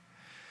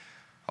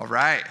All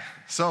right,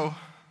 so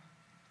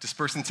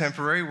dispersed and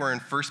temporary, we're in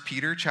 1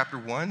 Peter chapter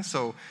 1.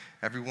 So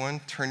everyone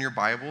turn your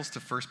Bibles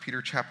to 1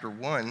 Peter chapter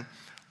 1,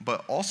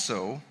 but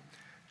also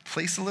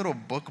place a little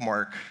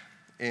bookmark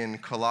in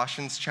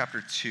Colossians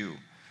chapter 2.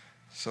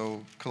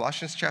 So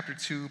Colossians chapter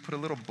 2, put a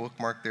little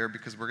bookmark there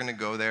because we're going to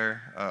go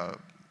there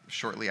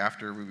shortly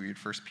after we read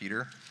 1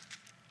 Peter.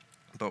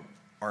 But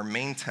our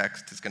main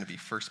text is going to be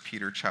 1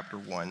 Peter chapter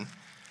 1.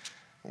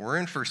 We're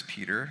in 1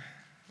 Peter,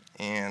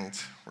 and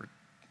we're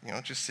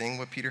just seeing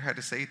what Peter had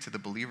to say to the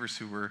believers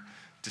who were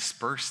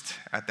dispersed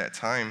at that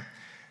time,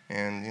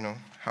 and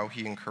how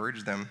he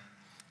encouraged them.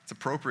 It's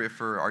appropriate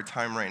for our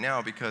time right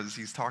now because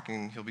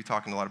he'll be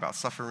talking a lot about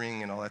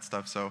suffering and all that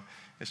stuff, so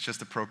it's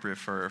just appropriate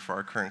for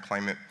our current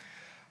climate.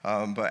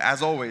 But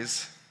as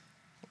always,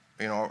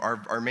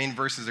 our main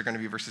verses are going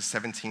to be verses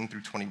 17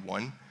 through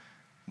 21,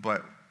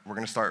 but we're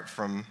going to start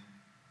from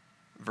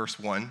verse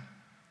 1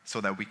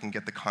 so that we can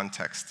get the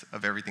context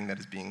of everything that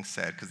is being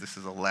said, because this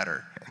is a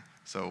letter.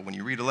 So when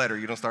you read a letter,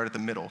 you don't start at the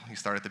middle, you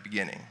start at the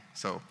beginning.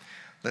 So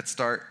let's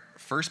start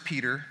 1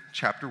 Peter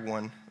chapter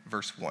 1,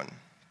 verse 1.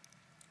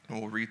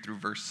 And we'll read through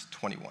verse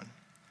 21.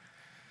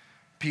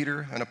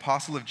 Peter, an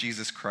apostle of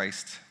Jesus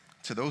Christ,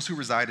 to those who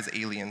reside as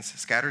aliens,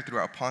 scattered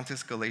throughout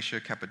Pontus,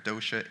 Galatia,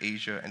 Cappadocia,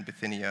 Asia, and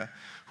Bithynia,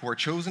 who are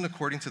chosen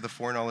according to the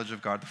foreknowledge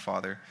of God the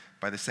Father,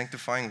 by the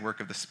sanctifying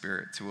work of the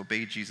Spirit, to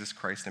obey Jesus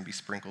Christ and be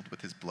sprinkled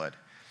with his blood.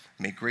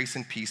 May grace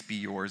and peace be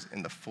yours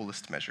in the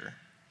fullest measure.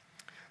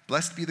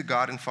 Blessed be the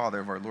God and Father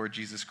of our Lord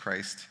Jesus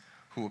Christ,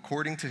 who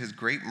according to his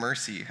great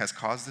mercy has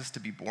caused us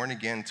to be born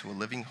again to a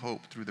living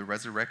hope through the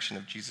resurrection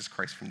of Jesus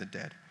Christ from the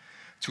dead,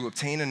 to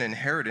obtain an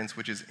inheritance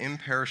which is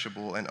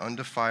imperishable and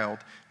undefiled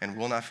and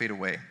will not fade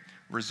away,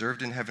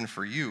 reserved in heaven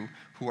for you,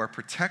 who are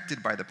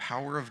protected by the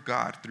power of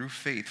God through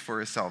faith for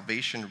a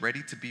salvation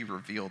ready to be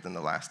revealed in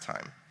the last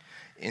time.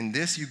 In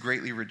this you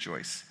greatly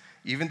rejoice,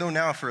 even though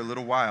now for a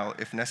little while,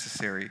 if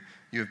necessary,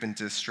 you have been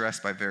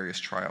distressed by various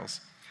trials,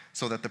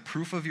 so that the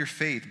proof of your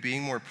faith,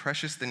 being more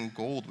precious than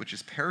gold which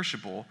is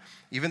perishable,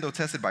 even though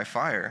tested by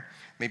fire,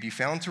 may be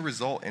found to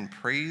result in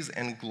praise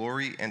and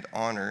glory and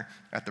honor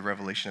at the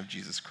revelation of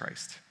Jesus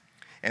Christ.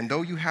 And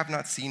though you have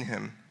not seen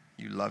him,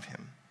 you love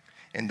him.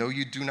 And though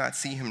you do not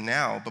see him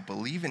now, but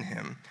believe in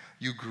him,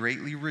 you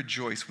greatly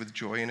rejoice with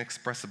joy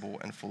inexpressible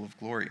and full of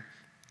glory,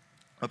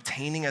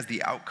 obtaining as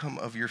the outcome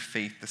of your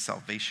faith the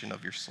salvation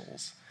of your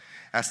souls.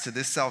 As to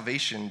this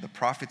salvation, the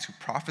prophets who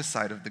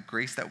prophesied of the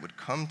grace that would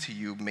come to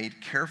you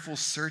made careful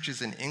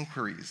searches and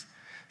inquiries,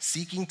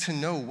 seeking to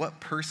know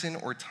what person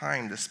or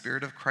time the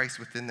Spirit of Christ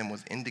within them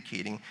was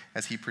indicating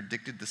as he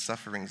predicted the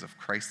sufferings of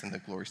Christ and the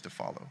glories to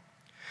follow.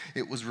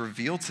 It was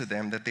revealed to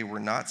them that they were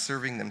not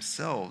serving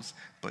themselves,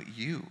 but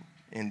you,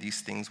 in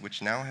these things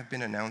which now have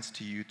been announced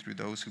to you through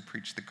those who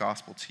preach the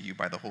gospel to you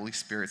by the Holy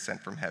Spirit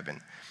sent from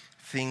heaven,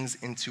 things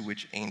into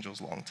which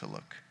angels long to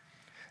look.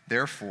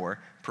 Therefore,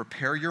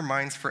 prepare your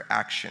minds for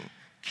action,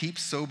 keep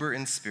sober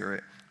in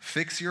spirit,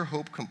 fix your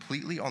hope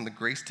completely on the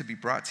grace to be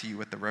brought to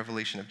you at the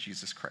revelation of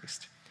Jesus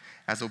Christ.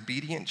 As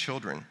obedient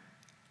children,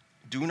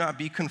 do not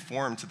be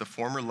conformed to the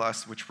former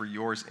lusts which were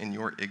yours in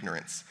your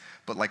ignorance,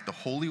 but like the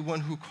Holy One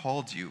who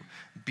called you,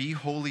 be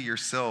holy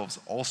yourselves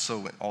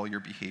also in all your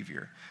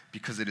behavior,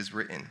 because it is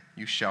written,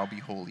 you shall be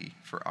holy,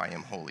 for I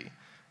am holy.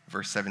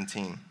 Verse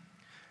 17,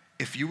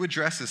 if you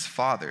address as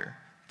Father,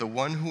 the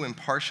one who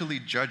impartially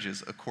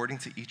judges according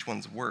to each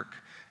one's work,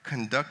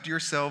 conduct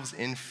yourselves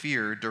in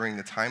fear during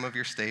the time of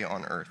your stay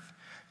on earth,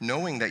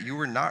 knowing that you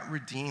were not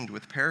redeemed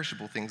with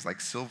perishable things like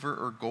silver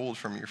or gold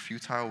from your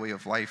futile way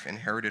of life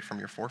inherited from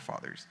your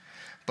forefathers,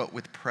 but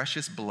with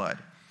precious blood,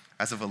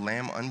 as of a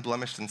lamb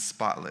unblemished and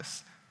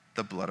spotless,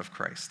 the blood of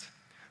Christ.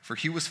 For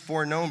he was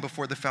foreknown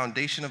before the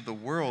foundation of the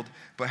world,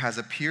 but has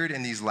appeared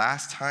in these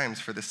last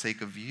times for the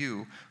sake of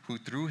you, who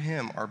through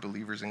him are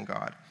believers in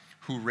God,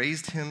 who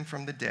raised him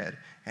from the dead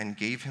and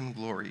gave him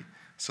glory,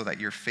 so that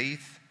your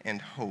faith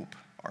and hope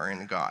are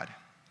in God.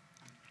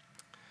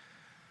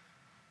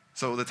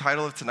 So the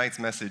title of tonight's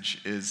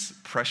message is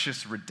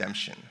Precious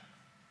Redemption.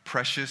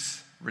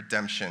 Precious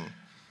Redemption.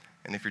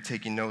 And if you're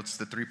taking notes,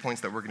 the 3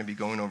 points that we're going to be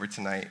going over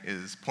tonight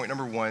is point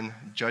number 1,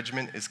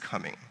 judgment is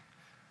coming.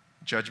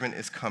 Judgment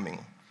is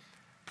coming.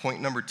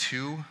 Point number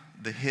 2,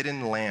 the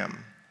hidden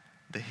lamb.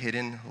 The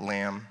hidden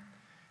lamb.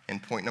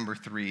 And point number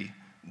 3,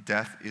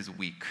 death is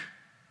weak.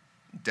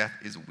 Death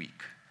is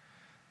weak.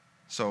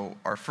 So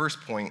our first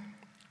point,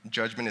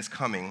 judgment is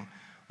coming,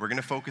 we're going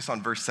to focus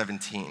on verse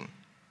 17.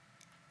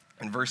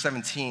 In verse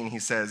 17, he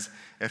says,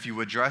 if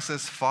you address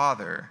as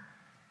Father,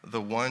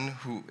 the one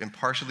who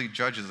impartially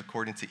judges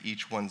according to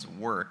each one's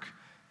work,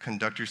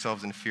 conduct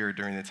yourselves in fear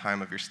during the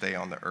time of your stay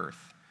on the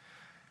earth.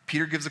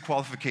 Peter gives a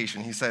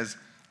qualification. He says,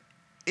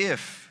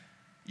 if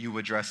you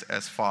address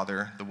as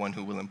Father, the one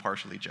who will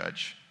impartially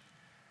judge.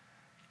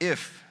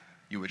 If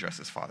you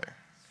address as Father.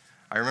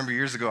 I remember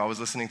years ago, I was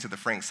listening to the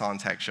Frank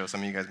Sontag show.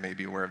 Some of you guys may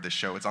be aware of this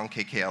show. It's on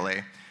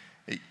KKLA.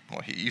 He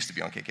used to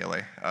be on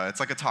KKLA. It's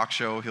like a talk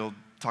show. He'll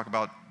talk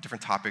about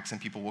different topics, and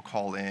people will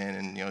call in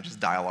and just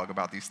dialogue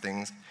about these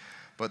things.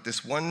 But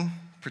this one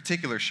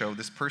particular show,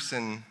 this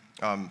person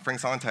Frank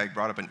Sontag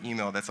brought up an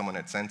email that someone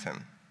had sent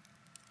him.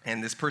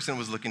 And this person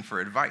was looking for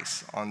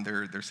advice on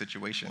their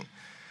situation.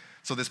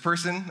 So this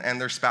person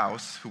and their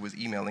spouse, who was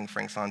emailing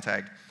Frank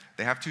Sontag,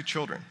 they have two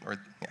children.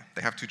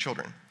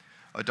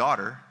 A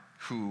daughter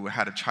who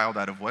had a child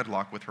out of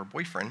wedlock with her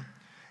boyfriend,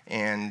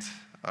 and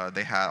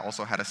they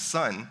also had a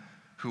son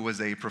who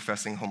was a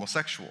professing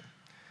homosexual.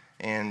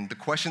 And the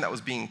question that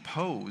was being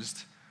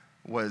posed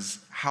was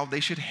how they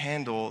should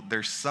handle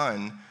their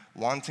son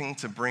wanting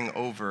to bring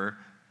over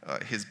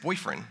his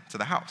boyfriend to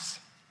the house.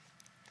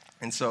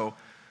 And so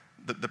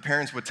the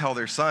parents would tell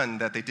their son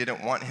that they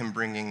didn't want him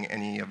bringing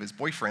any of his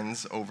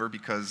boyfriends over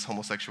because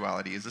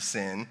homosexuality is a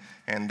sin,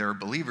 and they're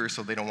believers,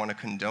 so they don't want to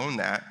condone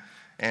that.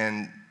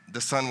 And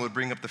the son would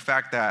bring up the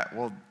fact that,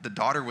 well, the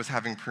daughter was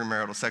having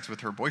premarital sex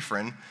with her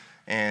boyfriend,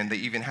 and they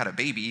even had a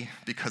baby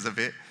because of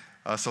it,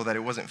 so that it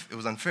was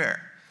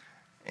unfair.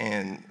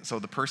 And so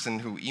the person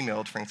who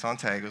emailed Frank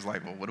Sontag was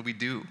like, well, what do we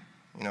do?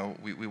 You know,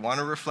 we want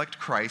to reflect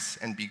Christ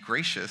and be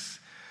gracious,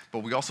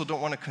 but we also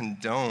don't want to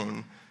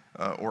condone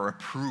or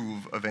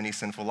approve of any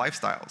sinful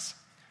lifestyles.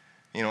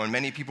 You know, and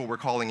many people were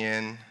calling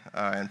in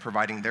and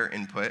providing their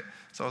input.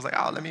 So I was like,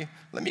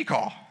 let me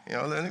call. You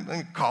know, let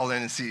me call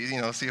in and see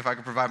if I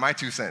can provide my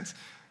 2 cents.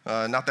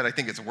 Not that I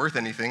think it's worth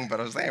anything, but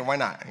I was like, hey, why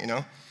not? You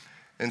know.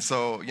 And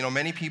so,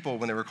 many people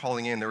when they were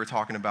calling in, they were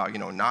talking about,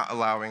 not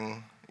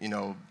allowing,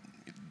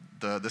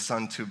 the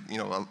son to,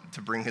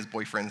 to bring his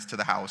boyfriends to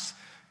the house.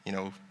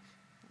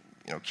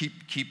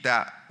 Keep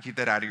that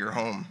out of your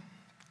home.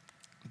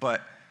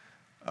 But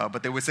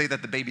they would say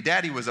that the baby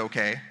daddy was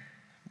okay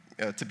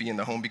to be in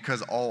the home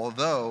because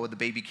although the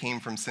baby came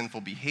from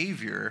sinful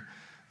behavior,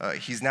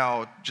 he's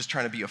now just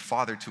trying to be a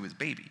father to his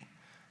baby,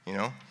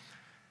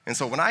 And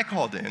so when I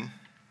called in,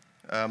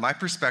 my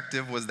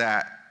perspective was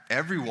that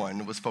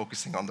everyone was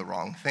focusing on the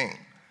wrong thing.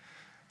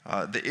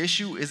 The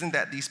issue isn't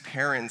that these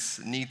parents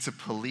need to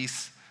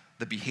police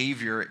the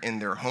behavior in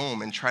their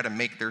home and try to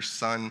make their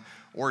son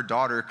or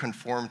daughter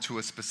conform to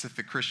a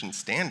specific Christian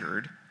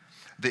standard.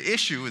 The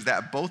issue is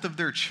that both of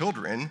their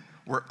children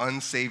were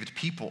unsaved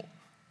people,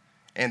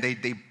 and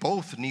they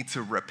both need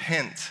to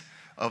repent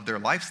of their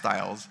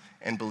lifestyles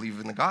and believe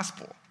in the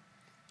gospel.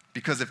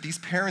 Because if these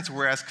parents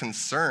were as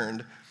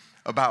concerned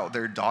about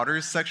their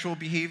daughter's sexual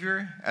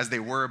behavior as they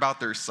were about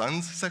their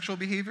son's sexual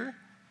behavior,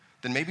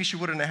 then maybe she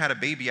wouldn't have had a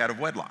baby out of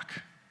wedlock.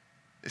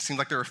 It seemed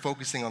like they were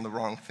focusing on the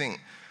wrong thing.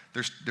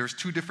 There's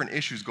two different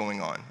issues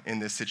going on in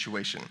this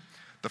situation.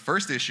 The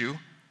first issue,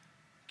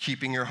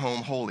 keeping your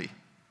home holy.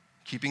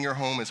 Keeping your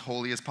home as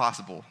holy as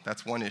possible.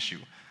 That's one issue.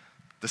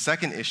 The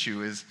second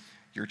issue is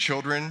your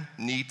children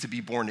need to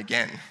be born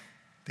again.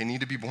 They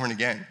need to be born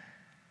again.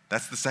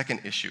 That's the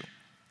second issue.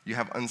 You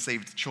have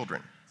unsaved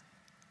children.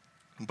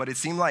 But it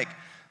seemed like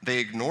they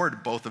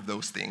ignored both of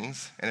those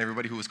things, and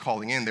everybody who was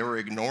calling in, they were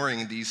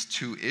ignoring these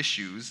two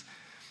issues,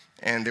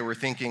 and they were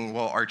thinking,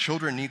 well, our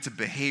children need to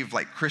behave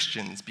like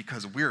Christians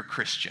because we're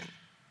Christian.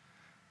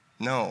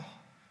 No,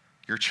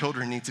 your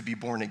children need to be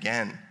born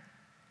again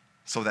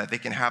so that they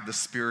can have the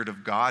Spirit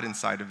of God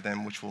inside of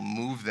them, which will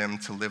move them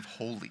to live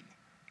holy.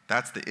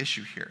 That's the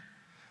issue here.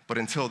 But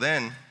until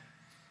then,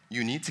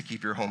 you need to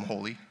keep your home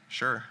holy.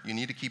 Sure, you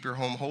need to keep your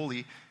home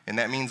holy, and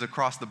that means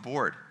across the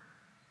board.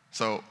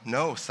 So,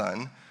 no,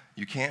 son,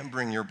 you can't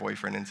bring your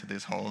boyfriend into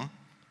this home.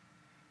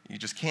 You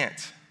just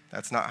can't.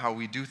 That's not how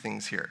we do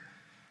things here.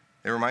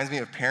 It reminds me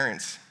of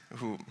parents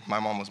who, my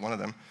mom was one of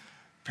them.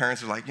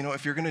 Parents are like,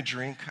 if you're going to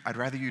drink, I'd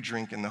rather you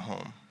drink in the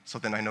home, so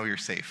then I know you're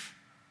safe.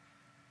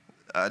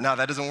 No,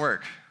 that doesn't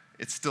work.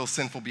 It's still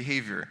sinful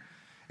behavior.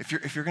 If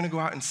you're going to go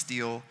out and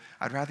steal,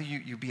 I'd rather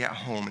you be at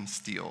home and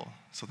steal,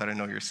 so that I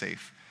know you're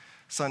safe.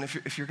 Son,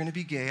 if you're going to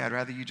be gay, I'd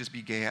rather you just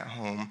be gay at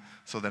home,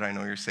 so that I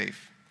know you're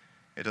safe.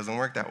 It doesn't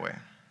work that way.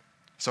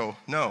 So,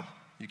 no,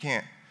 you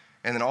can't.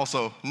 And then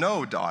also,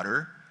 no,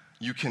 daughter,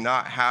 you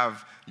cannot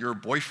have your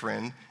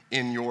boyfriend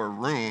in your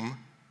room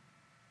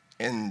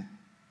and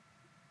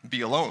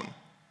be alone.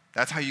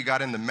 That's how you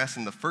got in the mess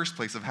in the first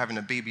place of having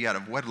a baby out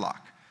of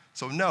wedlock.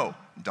 So no,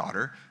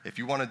 daughter, if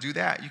you want to do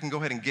that, you can go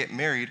ahead and get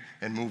married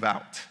and move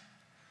out.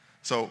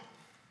 So,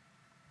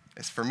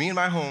 as for me and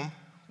my home,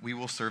 we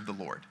will serve the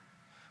Lord.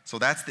 So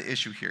that's the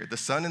issue here. The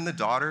son and the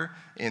daughter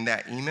in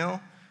that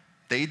email,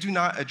 they do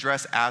not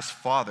address as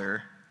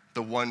father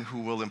the one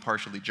who will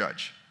impartially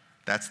judge.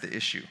 That's the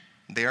issue.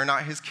 They are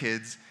not his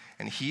kids,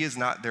 and he is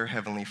not their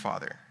heavenly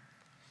father.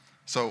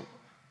 So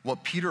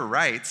what Peter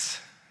writes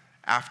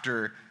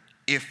after,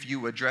 if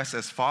you address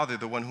as father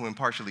the one who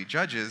impartially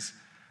judges,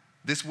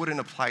 this wouldn't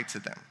apply to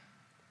them.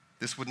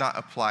 This would not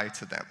apply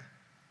to them.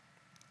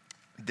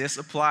 This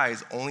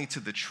applies only to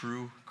the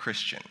true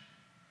Christian,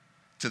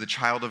 to the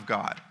child of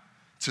God,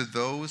 to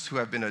those who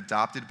have been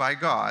adopted by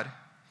God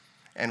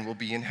and will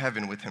be in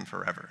heaven with him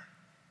forever.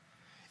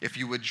 If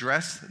you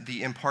address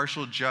the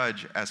impartial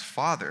judge as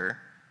father,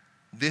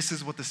 this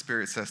is what the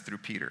Spirit says through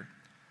Peter.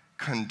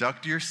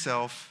 Conduct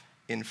yourself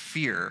in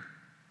fear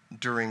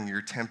during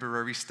your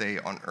temporary stay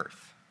on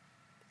earth.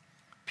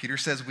 Peter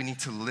says we need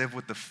to live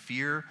with the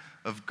fear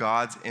of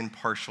God's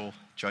impartial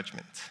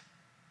judgment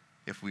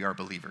if we are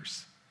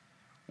believers.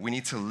 We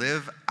need to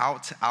live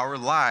out our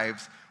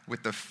lives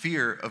with the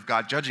fear of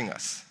God judging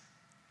us.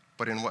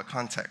 But in what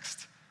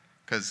context?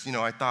 Because,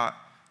 I thought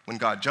when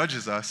God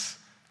judges us,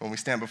 when we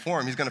stand before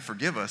him, he's going to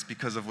forgive us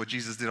because of what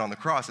Jesus did on the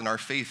cross and our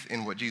faith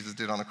in what Jesus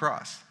did on the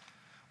cross.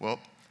 Well,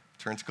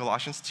 turn to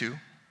Colossians 2.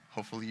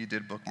 Hopefully you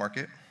did bookmark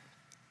it.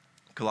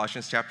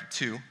 Colossians chapter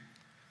 2.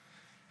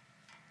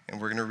 And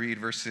we're going to read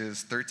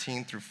verses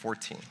 13 through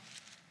 14.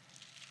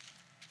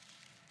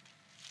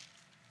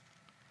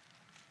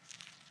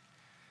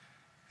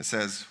 It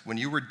says, "When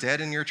you were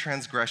dead in your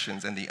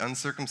transgressions and the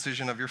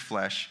uncircumcision of your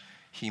flesh,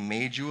 he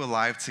made you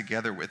alive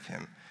together with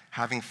him,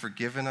 having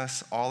forgiven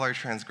us all our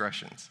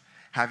transgressions,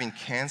 having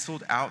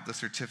canceled out the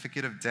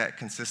certificate of debt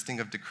consisting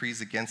of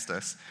decrees against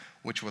us,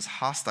 which was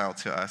hostile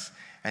to us,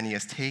 and he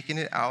has taken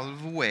it out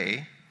of the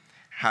way,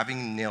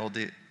 having nailed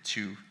it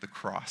to the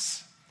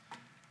cross."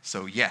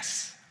 So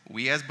yes,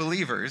 we as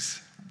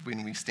believers,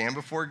 when we stand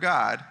before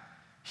God,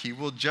 he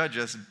will judge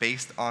us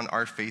based on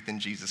our faith in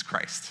Jesus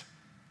Christ.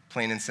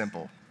 Plain and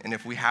simple. And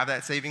if we have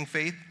that saving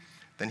faith,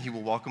 then he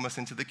will welcome us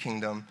into the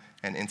kingdom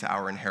and into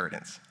our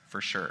inheritance,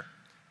 for sure.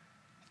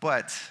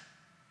 But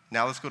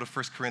now let's go to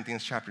 1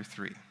 Corinthians chapter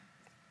 3.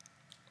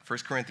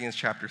 1 Corinthians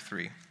chapter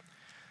 3.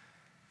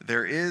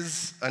 There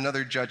is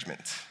another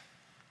judgment.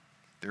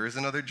 There is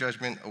another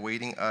judgment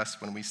awaiting us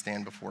when we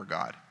stand before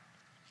God.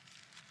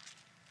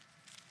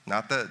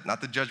 Not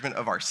the judgment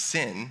of our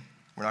sin.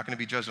 We're not going to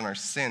be judged on our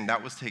sin.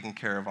 That was taken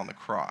care of on the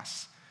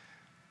cross.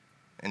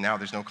 And now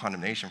there's no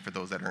condemnation for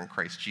those that are in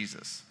Christ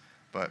Jesus.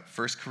 But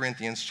 1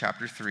 Corinthians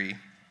chapter 3,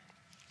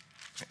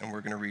 and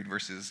we're going to read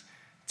verses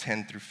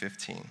 10 through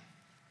 15.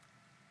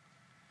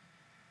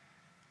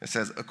 It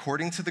says,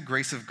 "According to the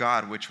grace of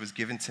God which was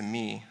given to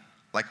me,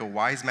 like a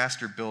wise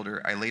master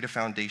builder, I laid a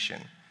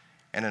foundation,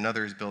 and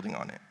another is building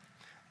on it.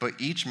 But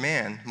each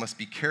man must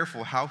be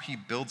careful how he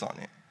builds on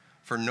it.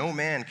 For no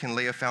man can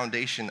lay a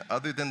foundation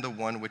other than the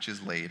one which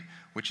is laid,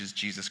 which is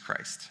Jesus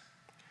Christ.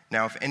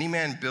 Now, if any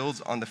man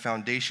builds on the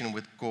foundation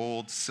with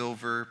gold,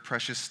 silver,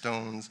 precious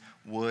stones,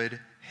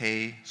 wood,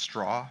 hay,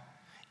 straw,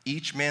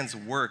 each man's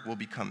work will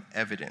become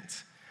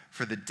evident,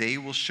 for the day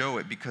will show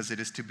it, because it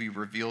is to be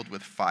revealed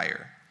with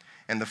fire.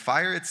 And the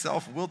fire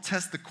itself will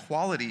test the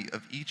quality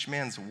of each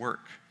man's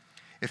work.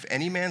 If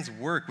any man's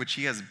work which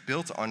he has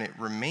built on it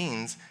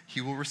remains,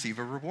 he will receive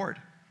a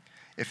reward.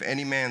 If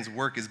any man's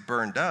work is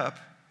burned up,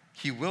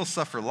 he will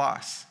suffer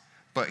loss,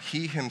 but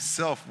he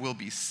himself will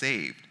be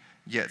saved,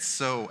 yet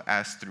so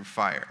as through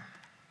fire."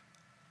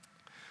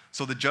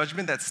 So the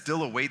judgment that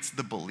still awaits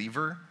the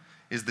believer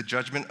is the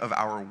judgment of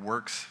our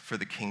works for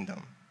the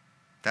kingdom.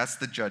 That's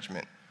the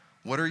judgment.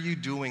 What are you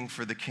doing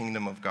for the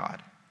kingdom of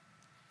God?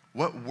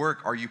 What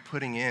work are you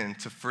putting in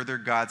to further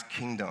God's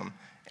kingdom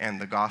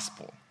and the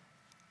gospel?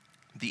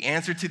 The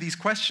answer to these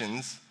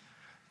questions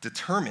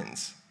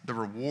determines the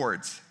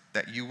rewards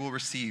that you will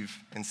receive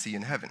and see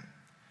in heaven.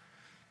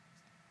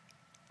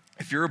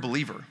 If you're a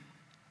believer,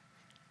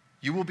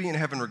 you will be in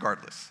heaven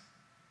regardless.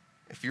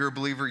 If you're a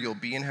believer, you'll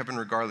be in heaven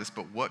regardless,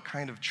 but what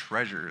kind of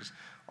treasures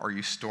are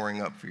you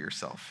storing up for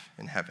yourself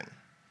in heaven?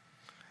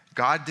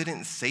 God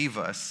didn't save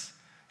us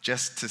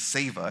just to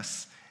save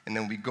us, and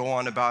then we go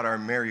on about our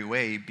merry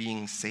way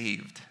being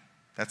saved.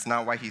 That's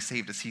not why he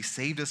saved us. He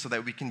saved us so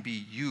that we can be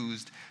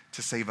used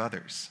to save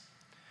others.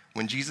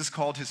 When Jesus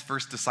called his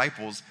first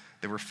disciples,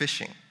 they were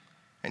fishing,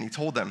 and he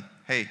told them,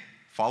 "Hey,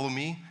 follow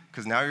me,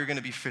 because now you're going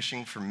to be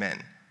fishing for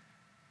men."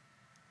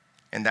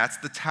 And that's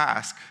the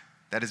task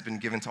that has been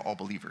given to all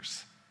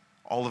believers.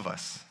 All of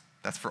us.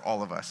 That's for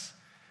all of us.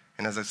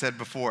 And as I said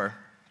before,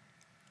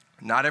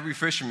 not every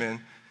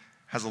fisherman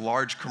has a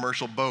large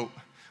commercial boat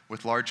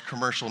with large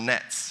commercial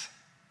nets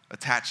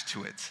attached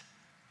to it.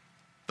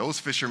 Those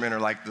fishermen are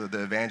like the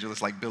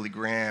evangelists like Billy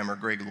Graham or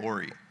Greg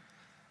Laurie.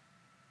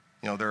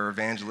 There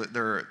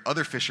are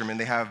other fishermen,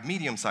 they have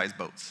medium-sized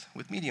boats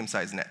with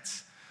medium-sized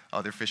nets.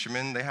 Other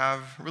fishermen, they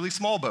have really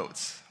small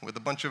boats with a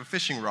bunch of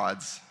fishing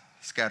rods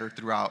scattered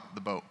throughout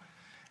the boat.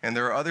 And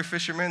there are other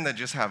fishermen that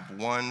just have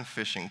one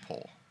fishing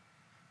pole.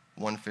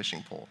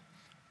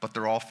 But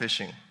they're all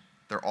fishing.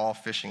 They're all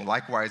fishing.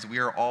 Likewise, we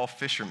are all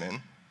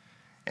fishermen,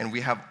 and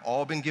we have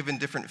all been given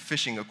different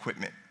fishing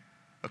equipment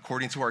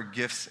according to our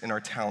gifts and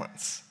our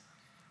talents.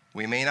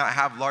 We may not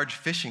have large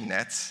fishing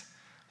nets,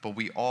 but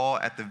we all,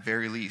 at the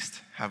very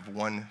least, have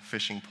one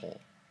fishing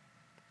pole.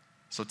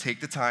 So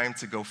take the time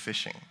to go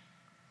fishing.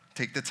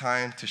 Take the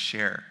time to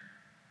share.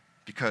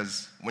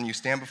 Because when you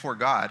stand before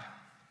God,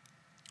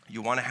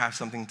 you want to have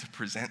something to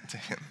present to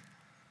him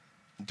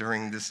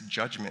during this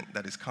judgment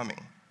that is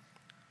coming.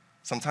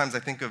 Sometimes I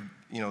think of,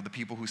 the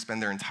people who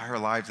spend their entire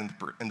lives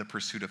in the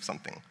pursuit of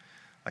something.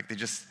 Like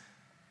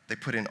they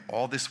put in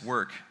all this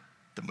work,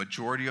 the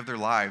majority of their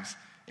lives,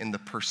 in the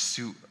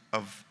pursuit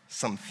of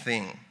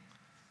something.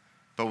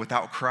 But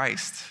without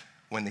Christ,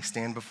 when they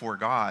stand before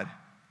God,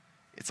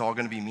 it's all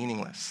going to be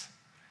meaningless.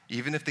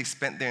 Even if they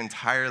spent their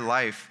entire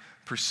life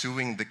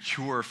pursuing the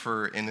cure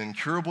for an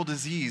incurable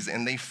disease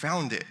and they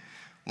found it,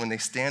 when they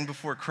stand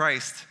before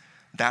Christ,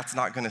 that's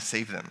not going to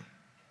save them.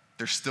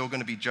 They're still going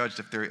to be judged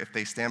if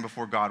they stand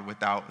before God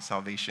without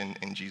salvation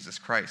in Jesus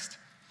Christ.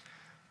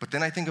 But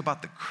then I think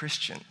about the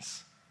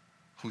Christians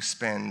who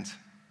spend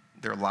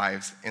their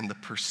lives in the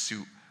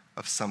pursuit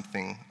of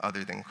something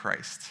other than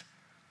Christ.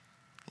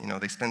 You know,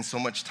 they spend so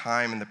much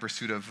time in the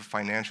pursuit of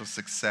financial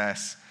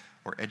success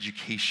or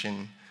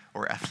education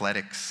or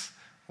athletics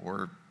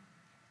or,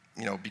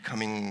 you know,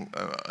 becoming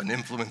an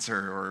influencer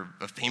or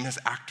a famous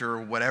actor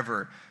or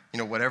whatever. You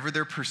know, whatever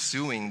they're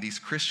pursuing, these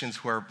Christians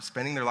who are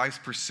spending their lives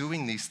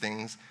pursuing these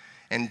things,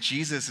 and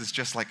Jesus is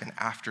just like an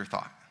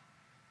afterthought.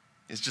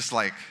 It's just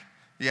like,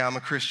 yeah, I'm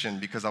a Christian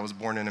because I was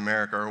born in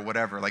America or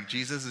whatever. Like,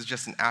 Jesus is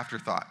just an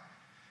afterthought.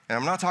 And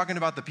I'm not talking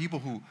about the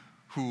people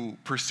who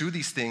pursue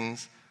these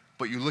things,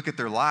 but you look at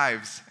their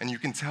lives and you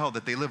can tell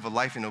that they live a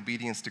life in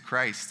obedience to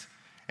Christ.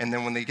 And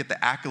then when they get the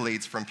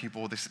accolades from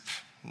people, they say,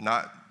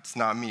 it's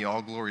not me,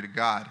 all glory to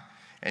God.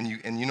 And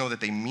you know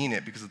that they mean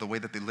it because of the way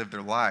that they live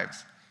their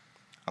lives.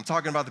 I'm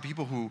talking about the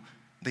people who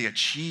they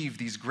achieve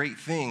these great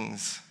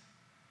things.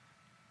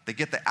 They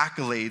get the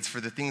accolades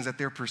for the things that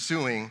they're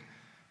pursuing,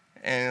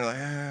 and you're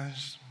like,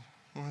 just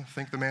want to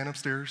thank the man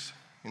upstairs,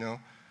 you know?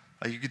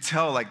 Like, you could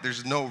tell, like,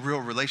 there's no real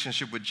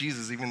relationship with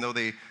Jesus, even though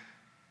they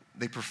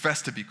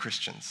profess to be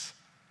Christians.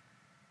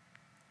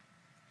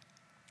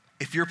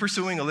 If you're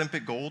pursuing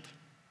Olympic gold,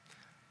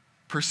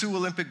 pursue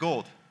Olympic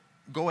gold.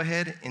 Go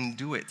ahead and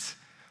do it.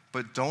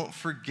 But don't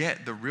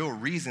forget the real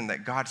reason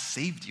that God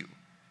saved you.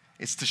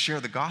 It's to share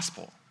the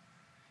gospel.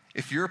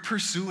 If you're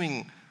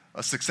pursuing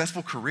a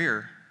successful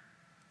career,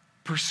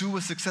 pursue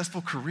a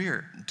successful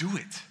career. Do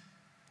it.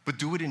 But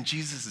do it in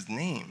Jesus'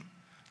 name.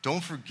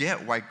 Don't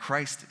forget why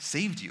Christ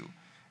saved you,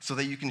 so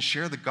that you can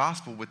share the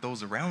gospel with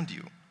those around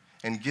you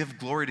and give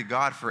glory to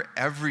God for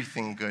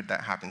everything good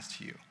that happens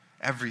to you.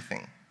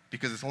 Everything.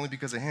 Because it's only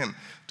because of him.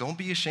 Don't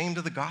be ashamed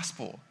of the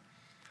gospel.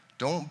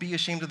 Don't be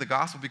ashamed of the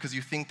gospel because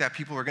you think that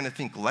people are going to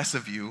think less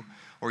of you,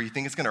 or you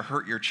think it's going to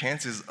hurt your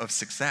chances of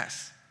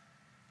success.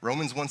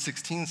 Romans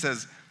 1:16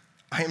 says,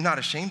 I am not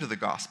ashamed of the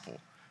gospel,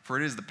 for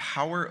it is the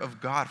power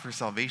of God for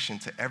salvation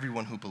to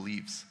everyone who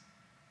believes.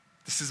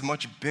 This is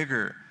much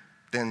bigger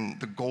than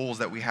the goals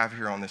that we have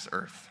here on this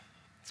earth.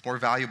 It's more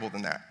valuable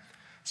than that.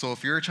 So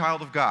if you're a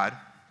child of God,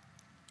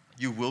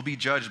 you will be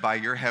judged by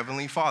your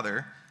heavenly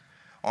Father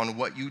on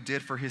what you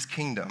did for his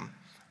kingdom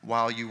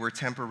while you were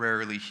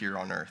temporarily here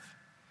on earth.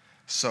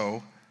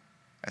 So,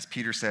 as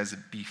Peter says,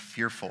 be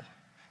fearful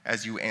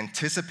as you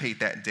anticipate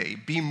that day.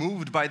 Be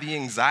moved by the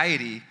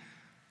anxiety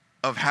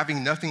of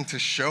having nothing to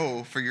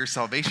show for your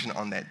salvation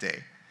on that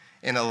day,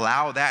 and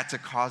allow that to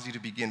cause you to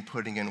begin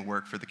putting in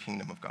work for the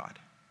kingdom of God.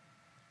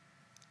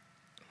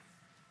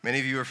 Many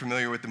of you are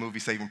familiar with the movie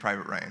Saving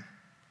Private Ryan.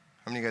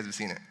 How many of you guys have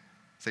seen it?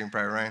 Saving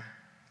Private Ryan?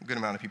 A good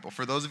amount of people.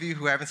 For those of you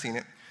who haven't seen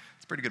it,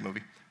 it's a pretty good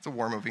movie. It's a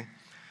war movie.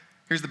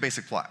 Here's the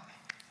basic plot.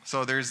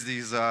 So there's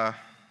these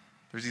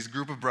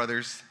group of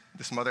brothers.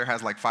 This mother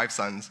has like 5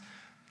 sons.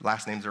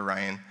 Last names are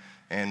Ryan.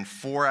 And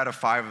 4 out of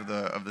 5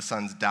 of the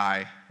sons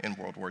die in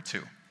World War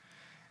II.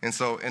 And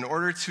so in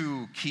order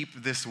to keep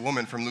this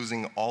woman from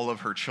losing all of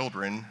her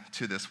children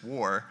to this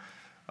war,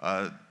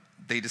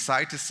 they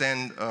decide to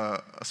send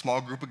a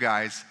small group of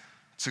guys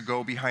to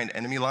go behind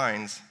enemy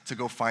lines to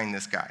go find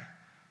this guy,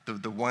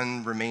 the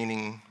one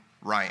remaining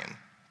Ryan,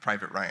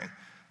 Private Ryan.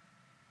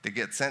 They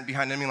get sent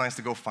behind enemy lines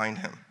to go find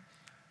him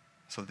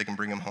so that they can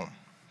bring him home.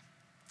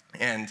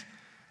 And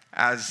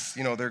as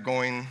they're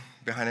going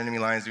behind enemy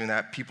lines doing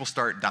that, people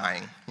start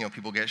dying.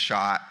 People get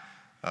shot.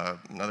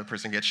 Another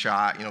person gets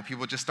shot.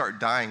 People just start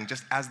dying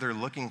just as they're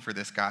looking for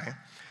this guy.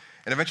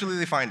 And eventually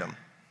they find him.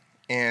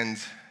 And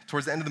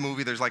towards the end of the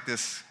movie, there's like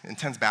this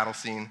intense battle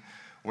scene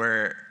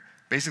where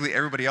basically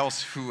everybody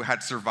else who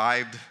had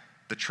survived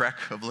the trek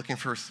of looking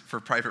for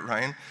Private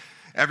Ryan,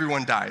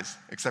 everyone dies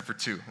except for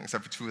 2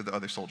 of the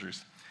other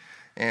soldiers.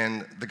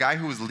 And the guy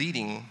who was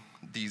leading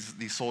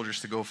these soldiers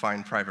to go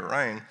find Private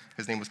Ryan,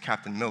 his name was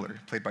Captain Miller,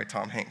 played by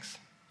Tom Hanks.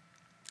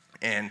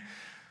 And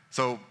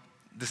so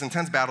this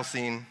intense battle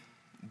scene,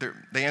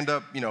 they end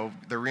up,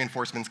 the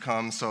reinforcements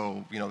come,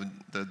 so,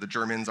 the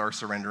Germans are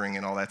surrendering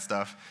and all that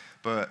stuff.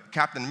 But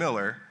Captain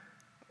Miller,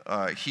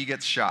 he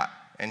gets shot,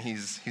 and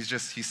he's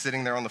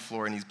sitting there on the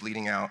floor, and he's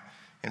bleeding out.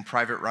 And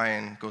Private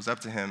Ryan goes up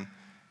to him,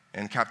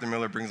 and Captain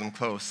Miller brings him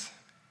close,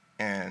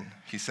 and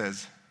he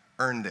says,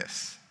 "Earn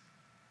this.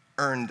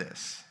 Earn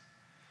this."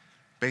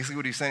 Basically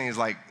what he's saying is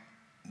like,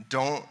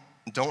 don't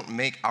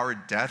make our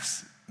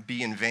deaths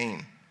be in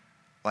vain.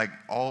 Like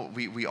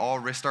we all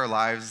risked our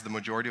lives, the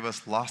majority of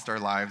us lost our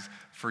lives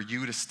for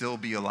you to still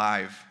be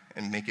alive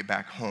and make it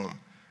back home.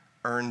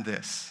 Earn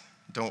this.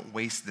 Don't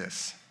waste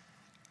this.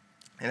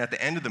 And at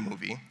the end of the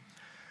movie,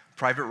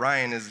 Private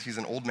Ryan he's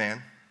an old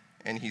man,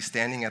 and he's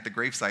standing at the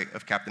gravesite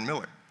of Captain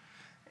Miller.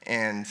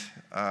 And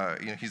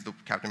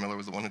Captain Miller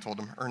was the one who told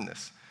him, "Earn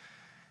this."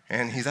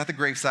 And he's at the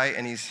gravesite,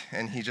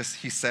 and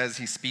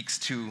he speaks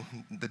to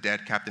the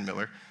dead Captain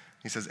Miller.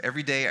 He says,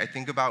 "Every day I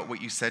think about what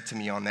you said to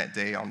me on that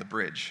day on the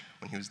bridge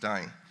when he was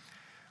dying.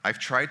 I've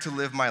tried to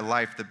live my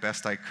life the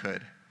best I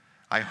could.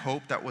 I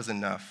hope that was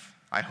enough.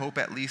 I hope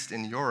at least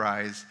in your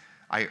eyes,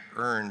 I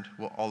earned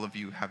what all of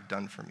you have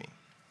done for me."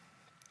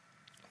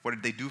 What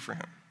did they do for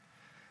him?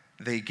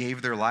 They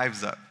gave their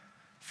lives up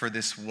for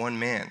this one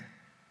man.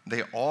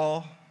 They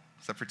all,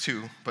 except for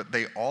two, but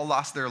they all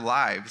lost their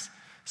lives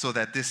so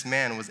that this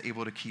man was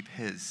able to keep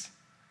his.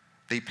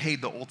 They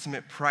paid the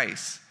ultimate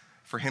price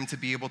for him to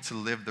be able to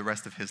live the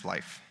rest of his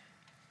life.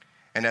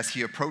 And as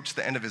he approached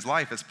the end of his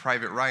life, as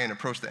Private Ryan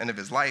approached the end of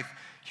his life,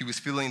 he was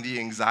feeling the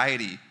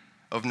anxiety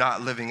of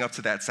not living up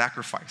to that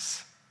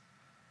sacrifice,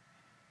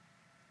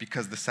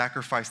 because the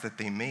sacrifice that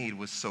they made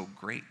was so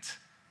great.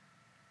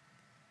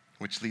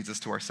 Which leads us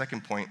to our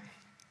second point,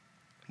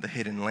 the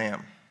hidden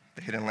lamb.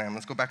 The hidden lamb.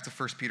 Let's go back to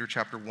 1 Peter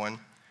chapter 1,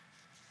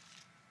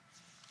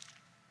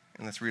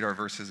 and let's read our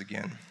verses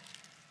again.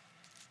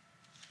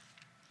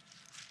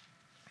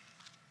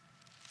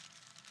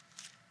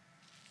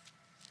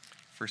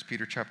 First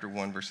Peter chapter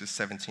 1, verses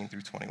 17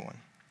 through 21.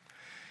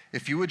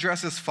 If you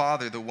address as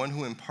Father, the one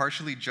who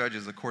impartially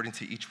judges according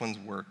to each one's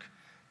work,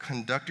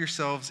 conduct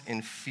yourselves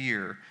in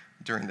fear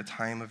during the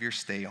time of your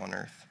stay on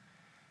earth,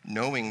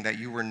 knowing that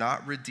you were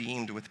not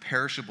redeemed with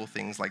perishable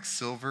things like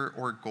silver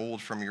or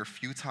gold from your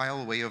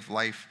futile way of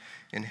life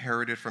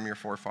inherited from your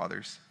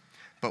forefathers,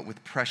 but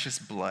with precious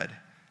blood,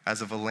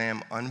 as of a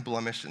lamb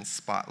unblemished and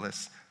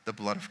spotless, the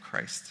blood of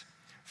Christ.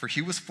 For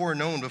he was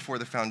foreknown before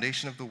the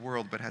foundation of the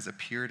world, but has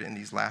appeared in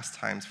these last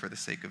times for the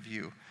sake of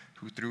you,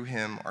 who through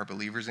him are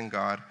believers in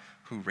God,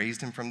 who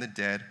raised him from the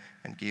dead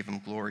and gave him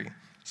glory,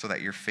 so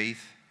that your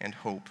faith and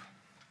hope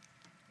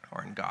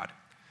are in God.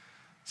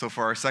 So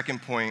for our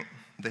second point,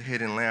 the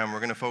hidden lamb, we're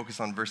going to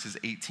focus on verses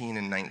 18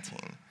 and 19.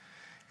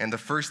 And the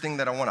first thing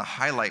that I want to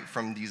highlight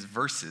from these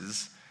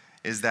verses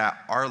is that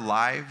our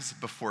lives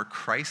before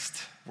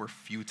Christ were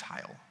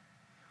futile.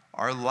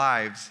 Our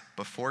lives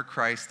before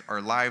Christ,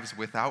 our lives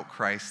without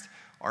Christ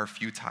are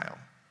futile.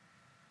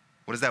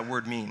 What does that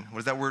word mean? What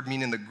does that word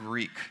mean in the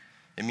Greek?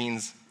 It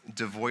means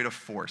devoid of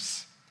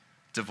force,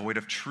 devoid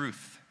of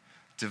truth,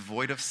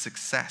 devoid of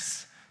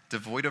success,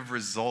 devoid of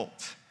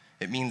result.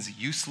 It means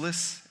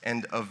useless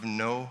and of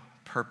no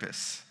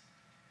purpose.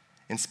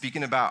 In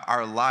speaking about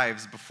our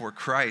lives before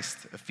Christ,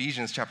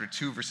 Ephesians chapter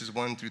 2, verses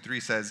 1 through 3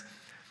 says,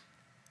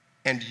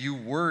 "And you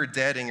were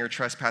dead in your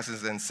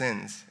trespasses and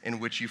sins, in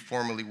which you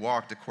formerly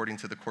walked according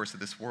to the course of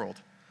this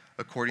world,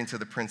 according to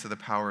the prince of the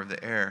power of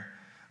the air,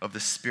 of the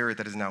spirit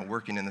that is now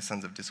working in the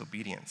sons of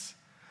disobedience.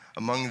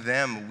 Among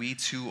them we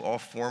too all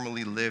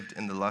formerly lived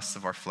in the lusts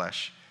of our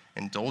flesh,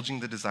 indulging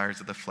the desires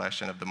of the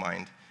flesh and of the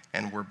mind,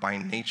 and were by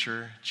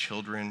nature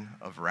children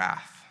of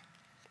wrath."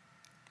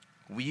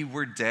 We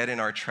were dead in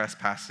our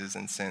trespasses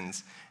and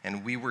sins,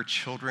 and we were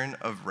children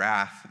of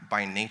wrath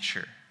by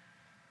nature.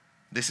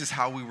 This is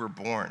how we were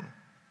born,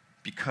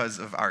 because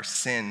of our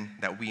sin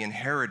that we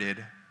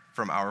inherited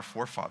from our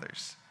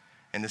forefathers.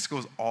 And this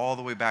goes all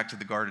the way back to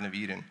the Garden of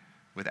Eden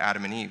with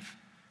Adam and Eve.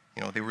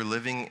 You know, they were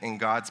living in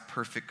God's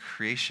perfect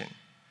creation.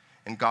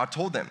 And God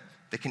told them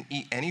they can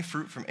eat any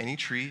fruit from any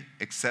tree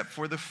except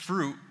for the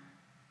fruit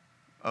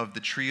of the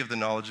tree of the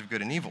knowledge of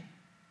good and evil.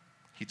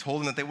 He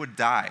told them that they would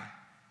die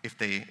if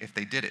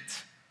they did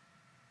it.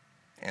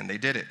 And they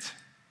did it.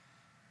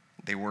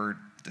 They were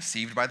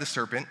deceived by the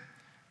serpent,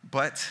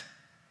 but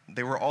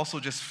they were also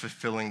just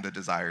fulfilling the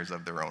desires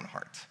of their own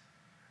heart.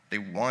 They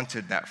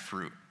wanted that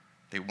fruit.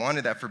 They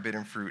wanted that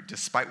forbidden fruit,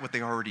 despite what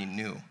they already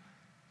knew,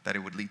 that it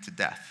would lead to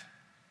death.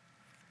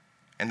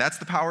 And that's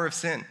the power of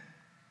sin.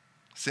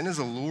 Sin is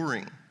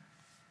alluring.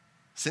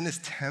 Sin is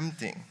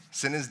tempting.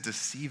 Sin is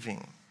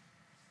deceiving.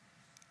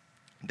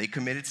 They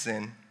committed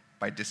sin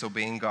by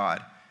disobeying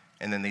God,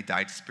 and then they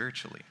died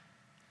spiritually.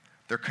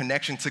 Their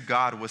connection to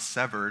God was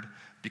severed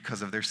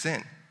because of their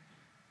sin.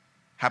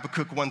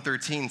 Habakkuk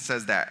 1:13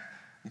 says that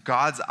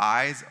God's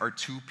eyes are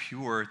too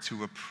pure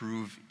to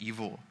approve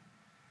evil,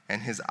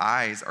 and his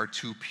eyes are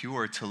too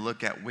pure to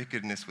look at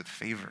wickedness with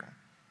favor.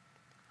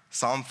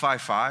 Psalm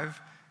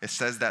 5:5, it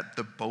says that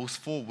the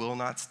boastful will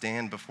not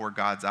stand before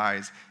God's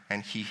eyes,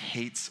 and he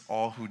hates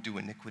all who do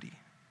iniquity.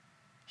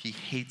 He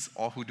hates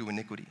all who do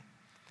iniquity.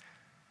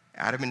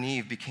 Adam and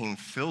Eve became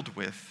filled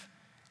with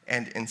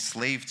and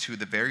enslaved to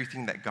the very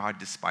thing that God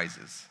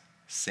despises,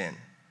 sin,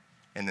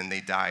 and then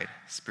they died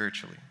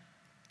spiritually.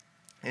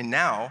 And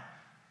now,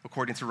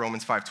 according to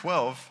Romans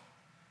 5:12,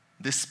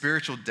 this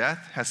spiritual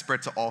death has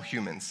spread to all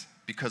humans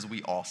because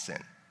we all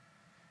sin.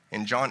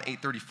 In John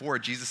 8:34,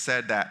 Jesus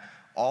said that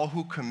all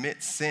who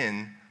commit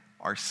sin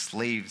are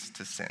slaves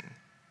to sin.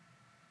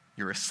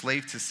 You're a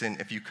slave to sin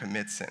if you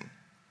commit sin.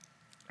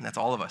 And that's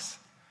all of us.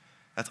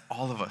 That's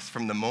all of us.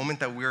 From the moment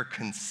that we are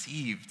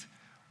conceived,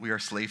 we are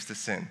slaves to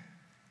sin.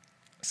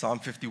 Psalm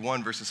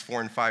 51, verses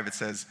 4 and 5, it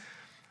says,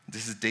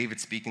 this is David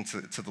speaking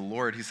to the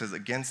Lord. He says,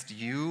 "Against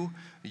you,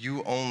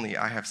 you only,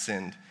 I have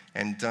sinned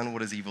and done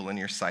what is evil in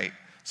your sight,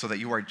 so that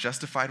you are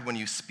justified when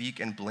you speak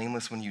and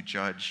blameless when you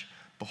judge.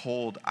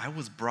 Behold, I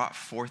was brought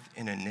forth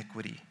in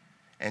iniquity,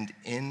 and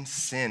in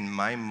sin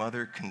my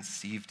mother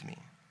conceived me."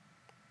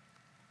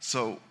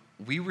 So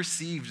we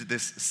received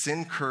this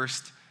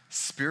sin-cursed,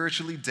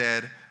 spiritually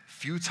dead,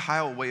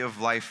 futile way of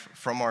life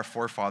from our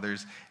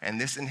forefathers,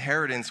 and this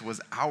inheritance was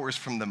ours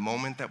from the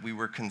moment that we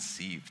were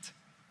conceived.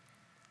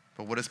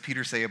 But what does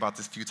Peter say about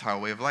this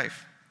futile way of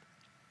life?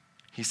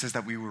 He says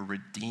that we were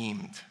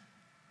redeemed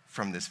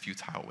from this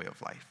futile way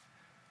of life.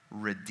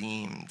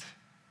 Redeemed.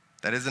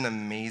 That is an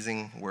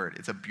amazing word.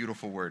 It's a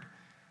beautiful word.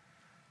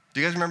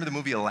 Do you guys remember the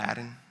movie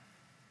Aladdin?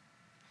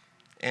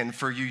 And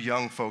for you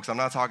young folks, I'm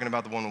not talking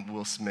about the one with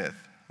Will Smith.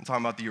 I'm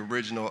talking about the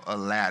original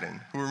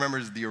Aladdin. Who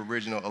remembers the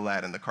original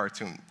Aladdin, the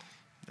cartoon?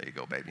 There you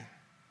go, baby.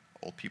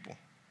 Old people.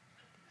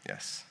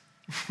 Yes.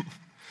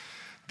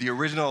 The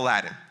original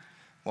Aladdin.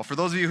 Well, for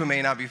those of you who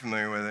may not be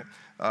familiar with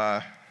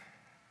it,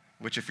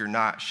 which if you're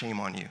not, shame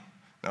on you.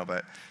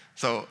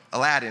 So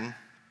Aladdin,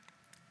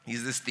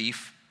 he's this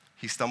thief.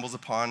 He stumbles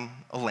upon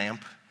a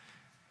lamp,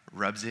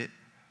 rubs it.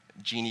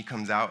 Genie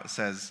comes out and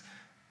says,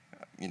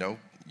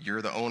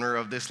 you're the owner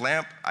of this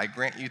lamp. I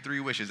grant you 3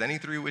 wishes. Any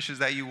 3 wishes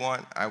that you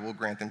want, I will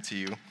grant them to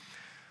you.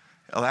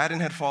 Aladdin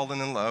had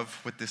fallen in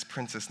love with this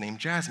princess named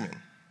Jasmine,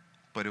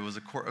 but it was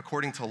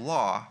according to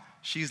law,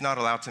 she's not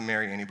allowed to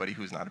marry anybody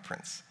who's not a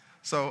prince.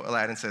 So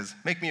Aladdin says,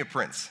 make me a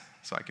prince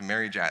so I can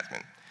marry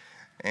Jasmine.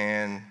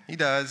 And he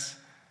does,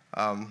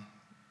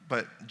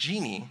 but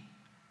Genie,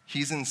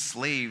 he's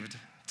enslaved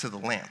to the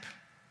lamp.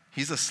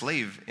 He's a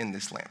slave in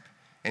this lamp,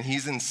 and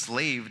he's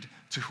enslaved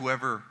to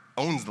whoever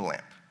owns the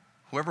lamp.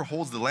 Whoever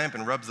holds the lamp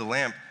and rubs the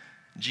lamp,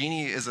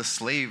 Genie is a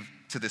slave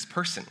to this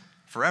person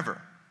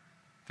forever.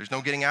 There's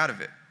no getting out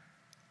of it.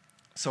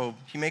 So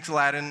he makes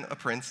Aladdin a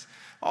prince.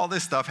 All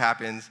this stuff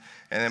happens,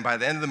 and then by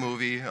the end of the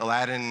movie,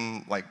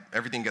 Aladdin,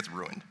 everything gets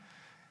ruined.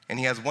 And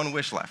he has 1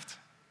 wish left.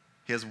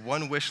 He has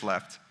 1 wish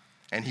left,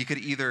 and he could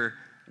either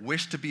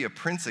wish to be a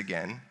prince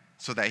again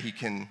so that he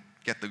can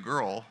get the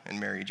girl and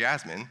marry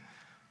Jasmine,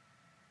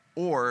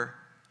 or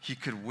he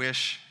could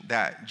wish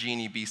that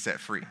Genie be set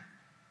free.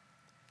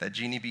 That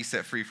Genie be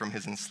set free from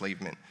his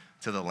enslavement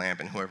to the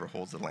lamp and whoever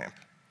holds the lamp.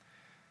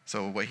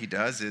 So what he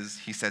does is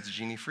he sets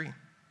Genie free.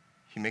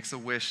 He makes a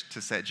wish to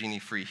set Genie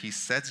free. He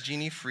sets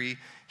Genie free.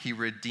 He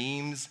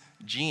redeems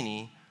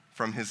Genie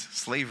from his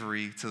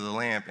slavery to the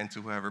lamp and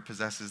to whoever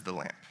possesses the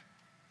lamp.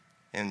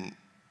 And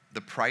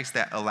the price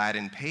that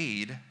Aladdin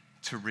paid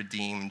to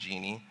redeem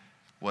Genie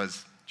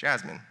was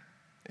Jasmine.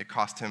 It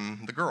cost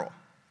him the girl.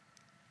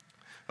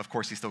 Of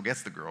course, he still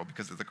gets the girl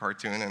because it's a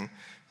cartoon, and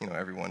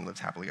everyone lives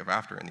happily ever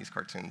after in these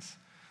cartoons.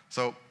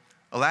 So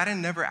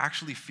Aladdin never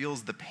actually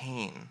feels the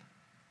pain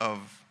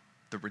of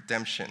the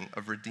redemption,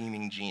 of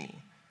redeeming Genie.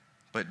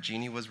 But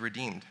Genie was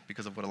redeemed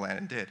because of what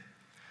Aladdin did.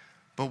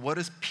 But what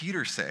does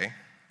Peter say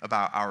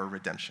about our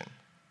redemption?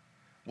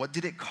 What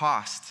did it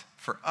cost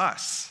for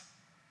us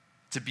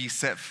to be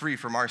set free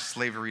from our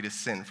slavery to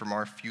sin, from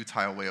our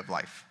futile way of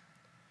life?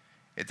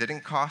 It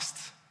didn't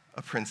cost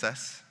a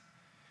princess.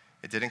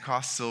 It didn't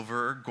cost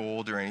silver or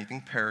gold or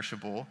anything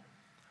perishable.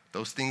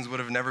 Those things would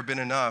have never been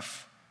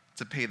enough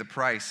to pay the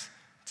price,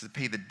 to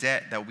pay the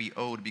debt that we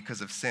owed because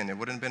of sin. It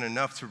wouldn't have been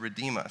enough to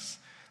redeem us.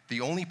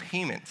 The only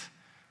payment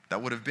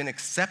that would have been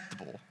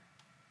acceptable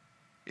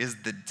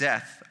is the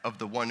death of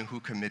the one who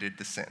committed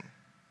the sin.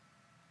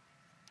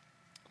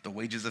 The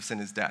wages of sin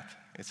is death,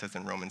 it says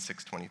in Romans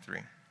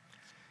 6:23.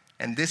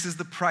 And this is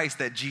the price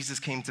that Jesus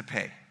came to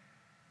pay.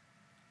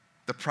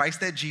 The price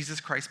that Jesus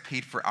Christ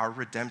paid for our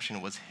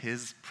redemption was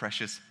his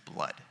precious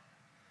blood.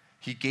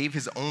 He gave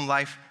his own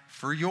life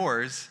for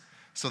yours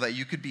so that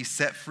you could be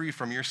set free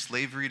from your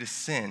slavery to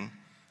sin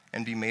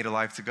and be made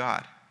alive to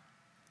God.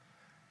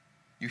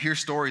 You hear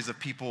stories of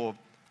people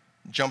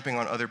jumping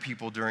on other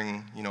people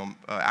during,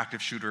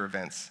 active shooter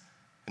events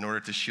in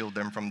order to shield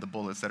them from the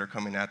bullets that are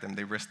coming at them.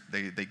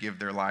 They give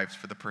their lives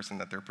for the person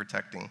that they're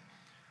protecting.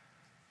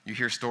 You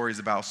hear stories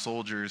about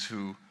soldiers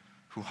who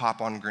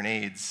hop on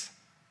grenades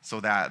so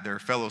that their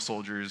fellow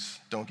soldiers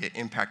don't get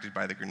impacted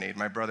by the grenade.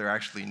 My brother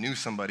actually knew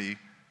somebody,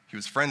 he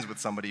was friends with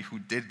somebody who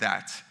did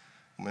that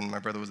when my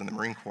brother was in the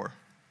Marine Corps.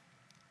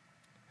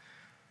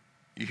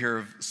 You hear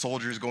of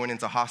soldiers going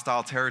into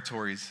hostile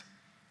territories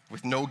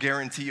with no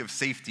guarantee of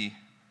safety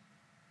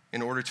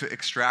in order to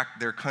extract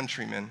their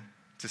countrymen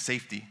to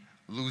safety,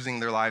 losing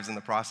their lives in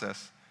the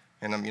process.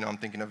 And I'm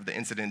thinking of the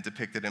incident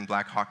depicted in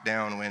Black Hawk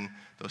Down when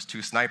those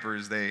 2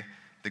 snipers, they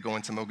go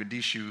into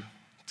Mogadishu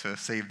to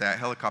save that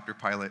helicopter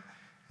pilot,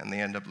 and they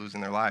end up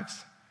losing their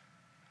lives.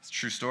 It's a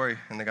true story,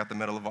 and they got the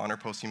Medal of Honor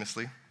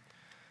posthumously.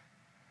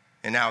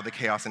 And now the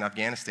chaos in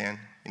Afghanistan,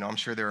 I'm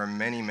sure there are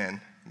many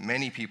men,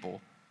 many people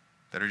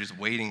that are just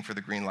waiting for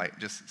the green light.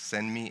 Just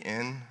send me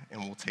in,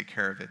 and we'll take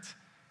care of it.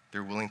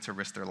 They're willing to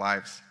risk their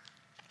lives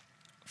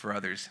for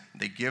others.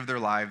 They give their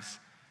lives,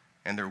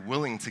 and they're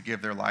willing to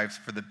give their lives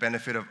for the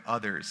benefit of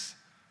others.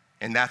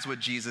 And that's what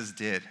Jesus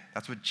did.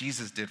 That's what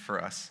Jesus did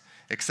for us.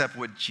 Except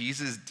what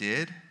Jesus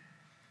did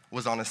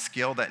was on a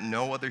scale that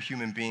no other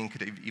human being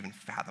could even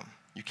fathom.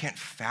 You can't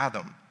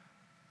fathom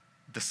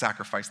the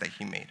sacrifice that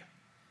he made.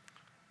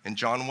 In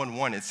John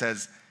 1:1, it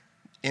says,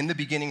 "In the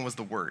beginning was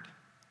the Word,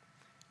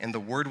 and the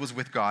Word was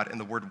with God, and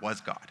the Word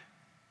was God."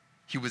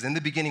 He was in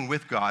the beginning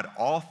with God.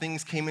 All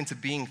things came into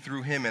being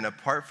through him, and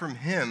apart from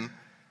him,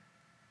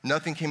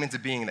 nothing came into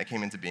being that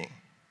came into being.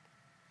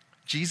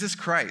 Jesus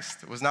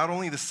Christ was not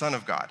only the Son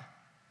of God,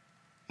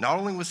 not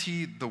only was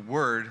he the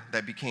Word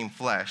that became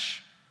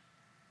flesh,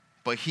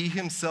 but he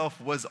himself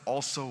was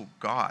also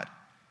God.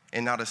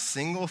 And not a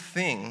single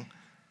thing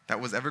that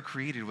was ever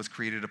created was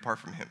created apart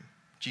from him.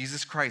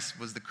 Jesus Christ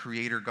was the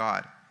creator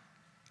God.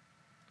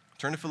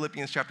 Turn to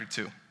Philippians chapter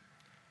 2.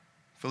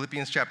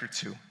 Philippians chapter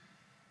 2.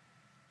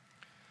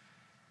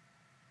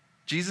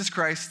 Jesus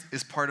Christ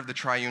is part of the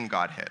triune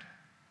Godhead,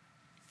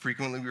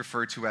 frequently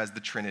referred to as the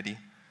Trinity,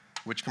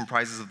 which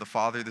comprises of the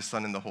Father, the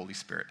Son, and the Holy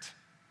Spirit.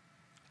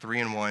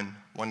 3 in 1,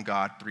 one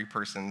God, 3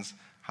 persons.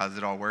 How does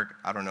it all work?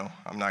 I don't know.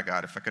 I'm not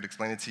God. If I could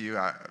explain it to you,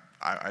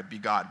 I'd be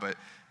God. But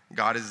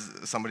God is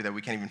somebody that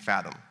we can't even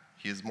fathom.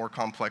 He is more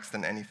complex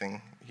than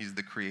anything. He's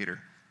the creator.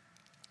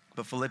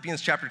 But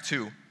Philippians chapter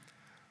 2,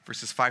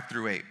 verses 5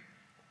 through 8,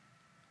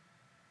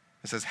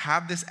 it says,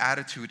 "Have this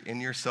attitude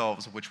in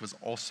yourselves, which was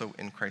also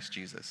in Christ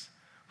Jesus,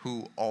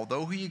 who,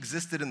 although he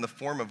existed in the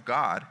form of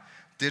God,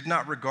 did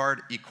not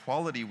regard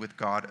equality with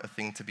God a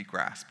thing to be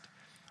grasped,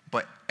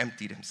 but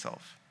emptied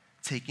himself,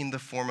 taking the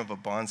form of a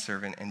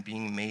bondservant and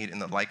being made in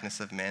the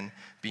likeness of men,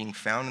 being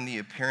found in the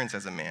appearance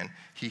as a man,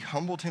 he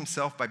humbled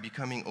himself by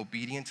becoming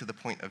obedient to the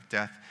point of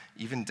death,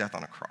 even death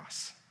on a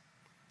cross."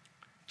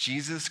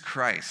 Jesus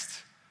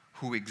Christ,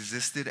 who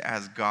existed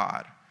as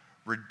God,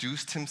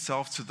 reduced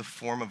himself to the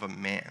form of a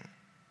man,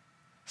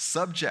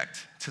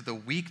 subject to the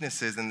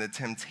weaknesses and the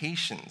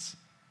temptations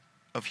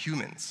of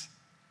humans,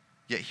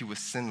 yet he was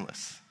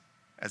sinless,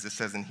 as it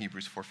says in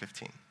Hebrews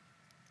 4:15.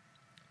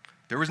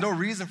 There was no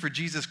reason for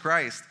Jesus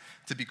Christ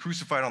to be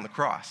crucified on the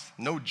cross,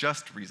 no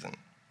just reason.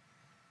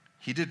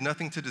 He did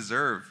nothing to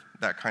deserve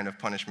that kind of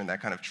punishment,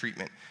 that kind of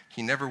treatment.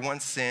 He never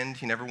once sinned.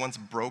 He never once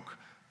broke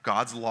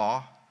God's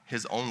law,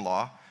 his own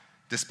law,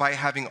 despite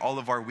having all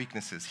of our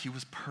weaknesses. He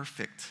was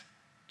perfect,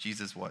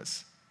 Jesus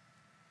was.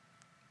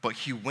 But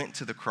he went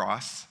to the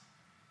cross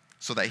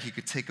so that he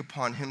could take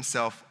upon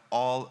himself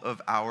all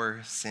of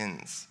our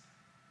sins.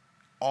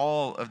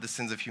 All of the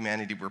sins of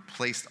humanity were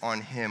placed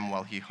on him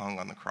while he hung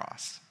on the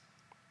cross.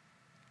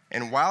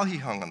 And while he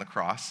hung on the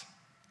cross,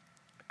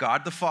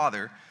 God the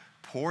Father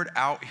poured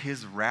out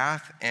his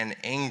wrath and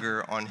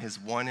anger on his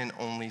one and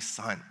only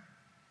Son.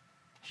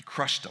 He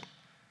crushed him.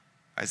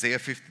 Isaiah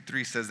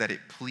 53 says that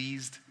it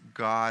pleased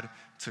God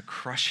to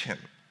crush him,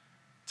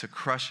 to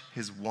crush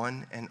his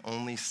one and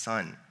only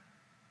Son.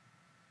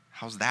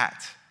 How's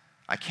that?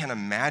 I can't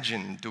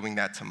imagine doing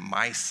that to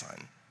my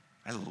son.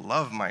 I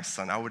love my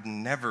son. I would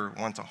never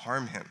want to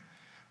harm him.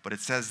 But it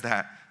says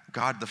that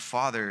God the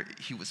Father,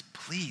 he was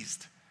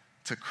pleased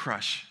to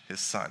crush his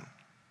Son.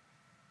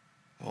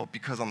 Well,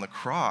 because on the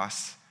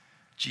cross,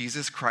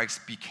 Jesus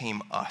Christ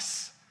became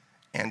us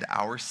and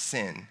our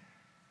sin,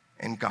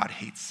 and God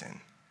hates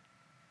sin.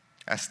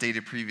 As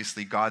stated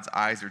previously, God's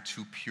eyes are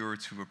too pure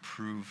to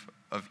approve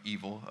of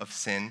evil, of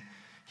sin.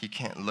 He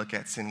can't look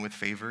at sin with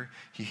favor.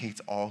 He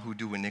hates all who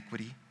do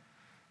iniquity.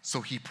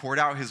 So he poured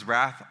out his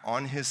wrath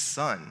on his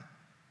Son,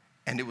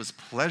 and it was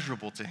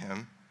pleasurable to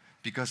him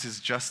because his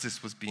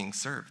justice was being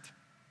served.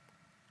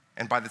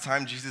 And by the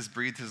time Jesus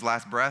breathed his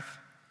last breath,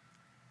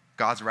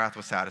 God's wrath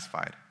was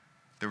satisfied.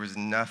 There was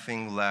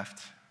nothing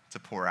left to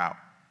pour out.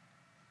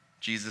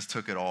 Jesus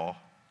took it all,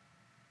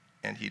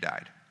 and he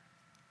died.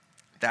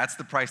 That's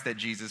the price that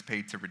Jesus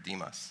paid to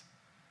redeem us,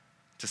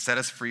 to set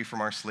us free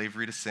from our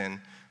slavery to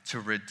sin, to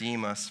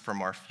redeem us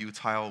from our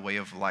futile way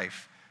of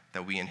life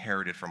that we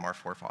inherited from our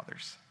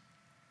forefathers.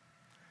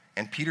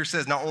 And Peter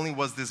says not only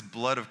was this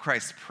blood of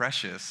Christ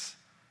precious,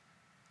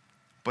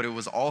 but it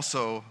was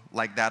also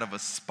like that of a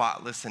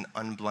spotless and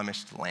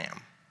unblemished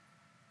lamb.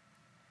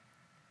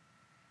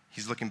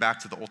 He's looking back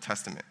to the Old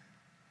Testament,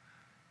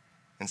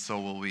 and so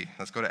will we.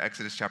 Let's go to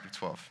Exodus chapter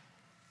 12.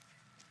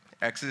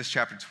 Exodus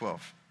chapter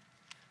 12,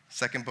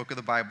 second book of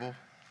the Bible,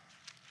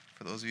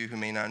 for those of you who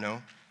may not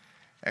know.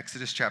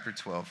 Exodus chapter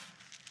 12.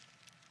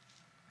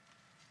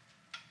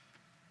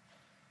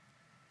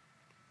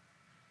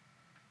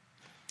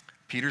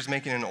 Peter's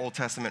making an Old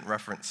Testament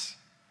reference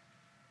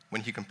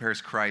when he compares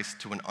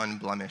Christ to an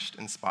unblemished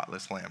and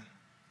spotless lamb.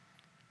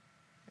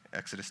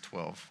 Exodus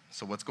 12.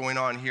 So what's going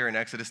on here in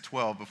Exodus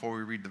 12, before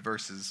we read the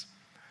verses,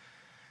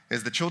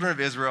 is the children of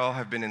Israel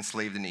have been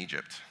enslaved in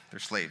Egypt. They're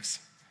slaves.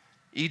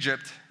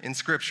 Egypt, in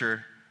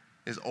Scripture,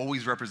 is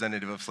always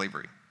representative of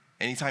slavery.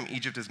 Anytime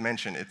Egypt is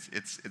mentioned,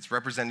 it's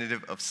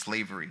representative of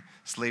slavery.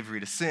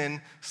 Slavery to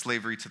sin,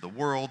 slavery to the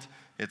world.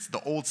 It's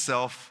the old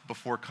self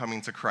before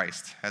coming to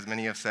Christ. As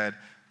many have said,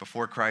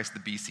 before Christ, the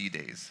BC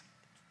days.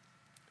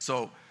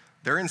 So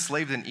they're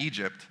enslaved in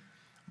Egypt,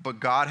 but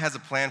God has a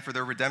plan for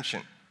their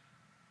redemption,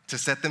 to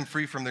set them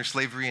free from their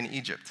slavery in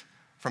Egypt,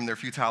 from their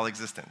futile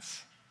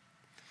existence.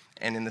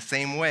 And in the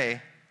same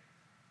way,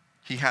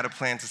 he had a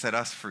plan to set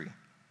us free,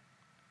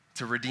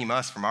 to redeem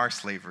us from our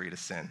slavery to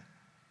sin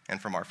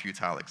and from our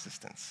futile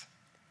existence.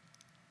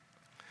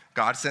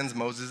 God sends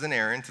Moses and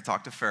Aaron to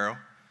talk to Pharaoh,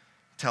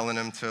 telling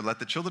him to let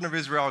the children of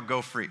Israel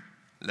go free.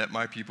 Let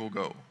my people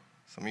go.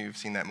 Some of you have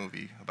seen that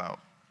movie about,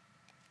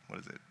 what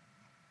is it?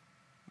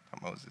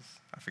 About Moses.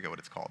 I forget what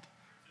it's called.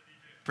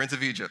 Prince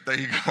of Egypt. There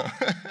you go.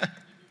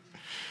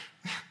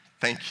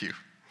 Thank you.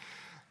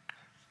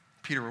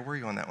 Peter, where were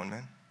you on that one,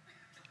 man?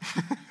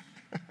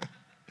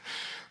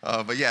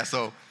 But yeah,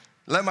 so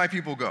let my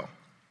people go.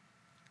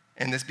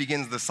 And this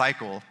begins the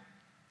cycle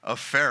of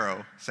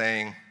Pharaoh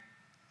saying,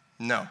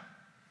 No.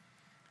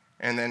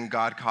 And then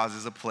God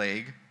causes a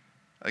plague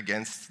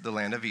against the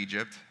land of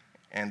Egypt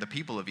and the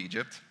people of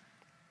Egypt.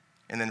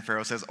 And then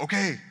Pharaoh says,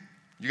 okay,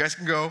 you guys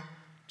can go.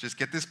 Just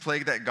get this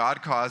plague that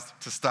God caused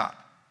to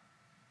stop.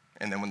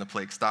 And then when the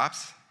plague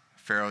stops,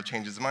 Pharaoh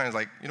changes his mind and is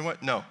like, you know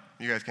what? No,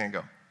 you guys can't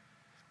go.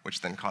 Which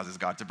then causes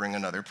God to bring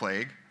another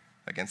plague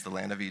against the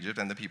land of Egypt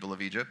and the people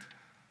of Egypt.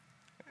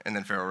 And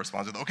then Pharaoh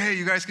responds with, okay,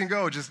 you guys can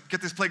go. Just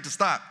get this plague to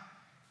stop.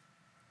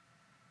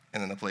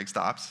 And then the plague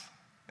stops.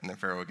 And then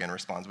Pharaoh again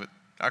responds with,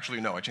 actually,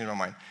 no, I changed my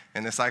mind.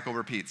 And the cycle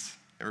repeats.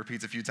 It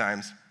repeats a few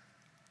times.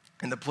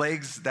 And the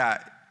plagues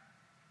that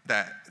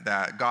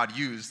God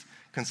used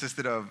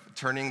consisted of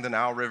turning the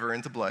Nile River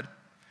into blood,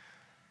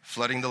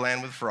 flooding the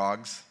land with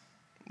frogs,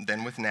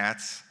 then with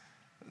gnats,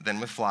 then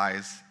with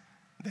flies,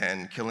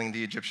 then killing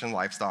the Egyptian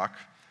livestock,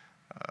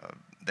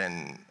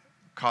 then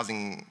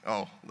causing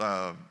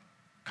the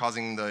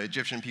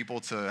Egyptian people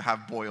to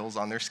have boils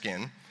on their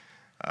skin,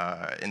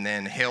 and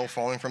then hail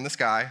falling from the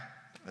sky,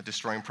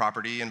 destroying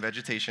property and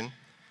vegetation,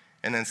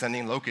 and then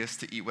sending locusts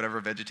to eat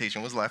whatever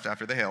vegetation was left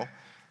after the hail,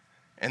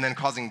 and then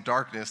causing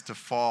darkness to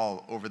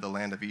fall over the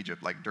land of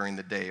Egypt. Like during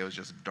the day, it was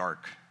just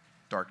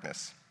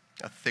darkness,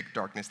 a thick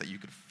darkness that you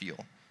could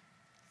feel.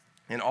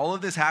 And all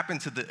of this happened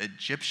to the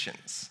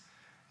Egyptians.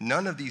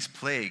 None of these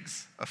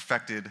plagues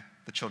affected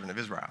the children of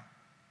Israel.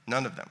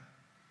 None of them.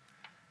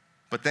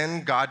 But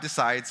then God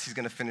decides he's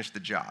going to finish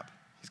the job.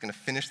 He's going to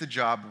finish the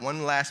job,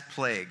 one last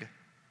plague,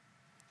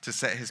 to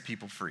set his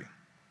people free.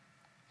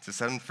 To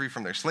set them free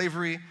from their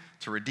slavery,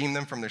 to redeem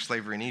them from their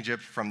slavery in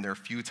Egypt, from their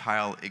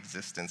futile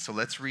existence. So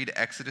let's read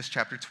Exodus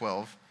chapter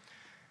 12,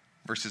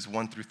 verses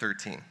 1 through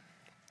 13.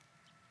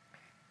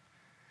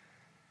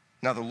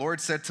 Now the Lord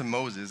said to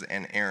Moses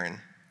and Aaron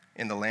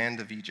in the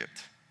land of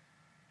Egypt,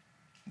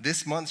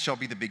 "This month shall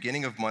be the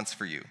beginning of months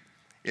for you.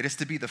 It is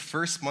to be the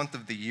first month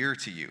of the year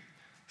to you.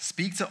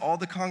 Speak to all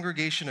the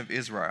congregation of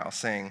Israel,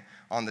 saying,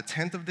 on the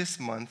 10th of this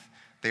month,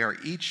 they are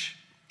each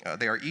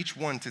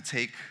one to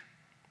take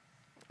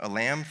a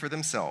lamb for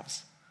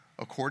themselves,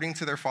 according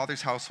to their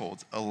father's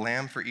households, a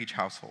lamb for each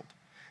household.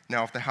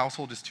 Now, if the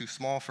household is too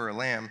small for a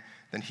lamb,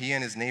 then he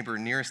and his neighbor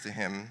nearest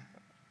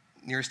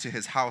to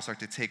his house are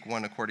to take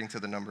one according to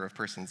the number of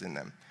persons in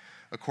them.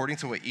 According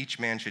to what each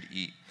man should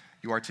eat,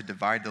 you are to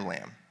divide the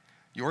lamb.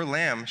 Your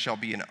lamb shall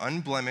be an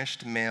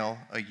unblemished male,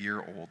 a year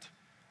old.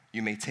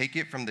 You may take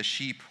it from the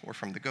sheep or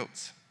from the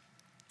goats.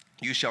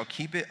 You shall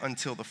keep it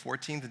until the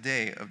 14th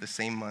day of the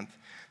same month.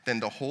 Then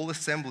the whole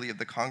assembly of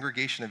the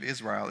congregation of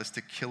Israel is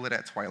to kill it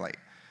at twilight.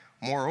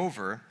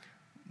 Moreover,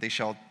 they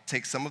shall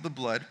take some of the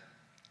blood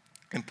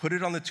and put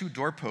it on the 2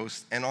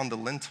 doorposts and on the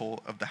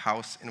lintel of the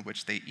house in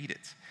which they eat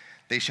it.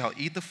 They shall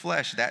eat the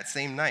flesh that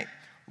same night,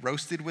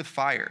 roasted with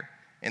fire,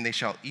 and they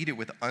shall eat it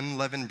with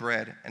unleavened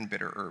bread and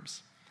bitter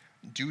herbs.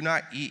 Do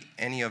not eat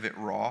any of it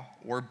raw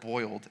or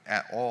boiled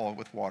at all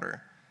with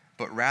water,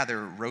 but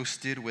rather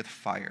roasted with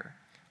fire,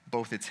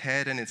 both its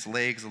head and its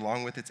legs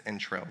along with its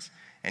entrails.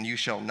 And you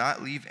shall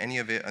not leave any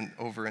of it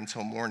over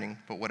until morning,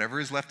 but whatever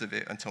is left of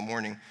it until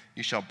morning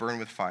you shall burn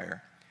with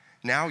fire.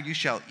 Now you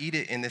shall eat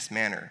it in this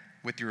manner,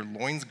 with your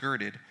loins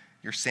girded,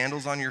 your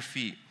sandals on your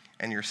feet,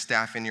 and your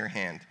staff in your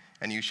hand,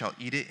 and you shall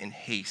eat it in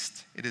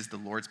haste. It is the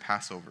Lord's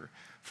Passover.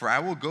 For I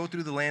will go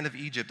through the land of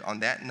Egypt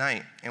on that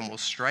night, and will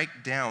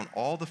strike down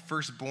all the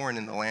firstborn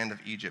in the land of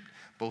Egypt,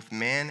 both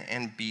man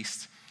and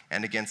beast,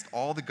 and against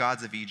all the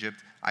gods of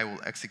Egypt I will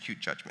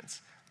execute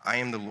judgments. I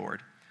am the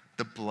Lord.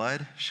 The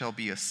blood shall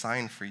be a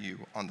sign for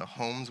you on the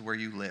homes where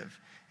you live,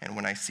 and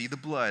when I see the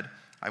blood,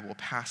 I will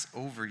pass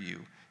over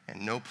you,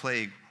 and no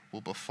plague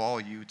will befall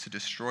you to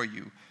destroy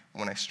you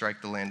when I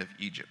strike the land of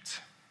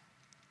Egypt."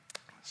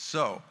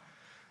 So,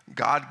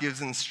 God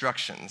gives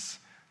instructions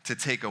to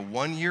take a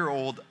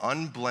 1-year-old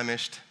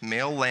unblemished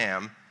male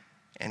lamb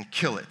and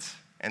kill it,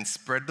 and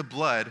spread the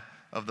blood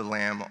of the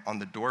lamb on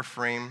the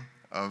doorframe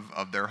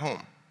of their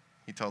home.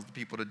 He tells the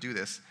people to do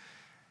this.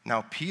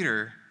 Now,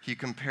 Peter, he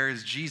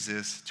compares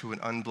Jesus to an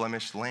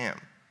unblemished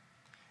lamb.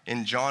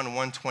 In John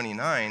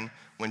 1:29,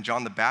 when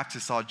John the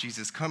Baptist saw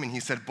Jesus coming, he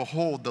said,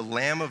 "Behold, the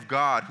Lamb of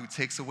God who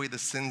takes away the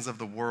sins of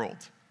the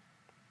world."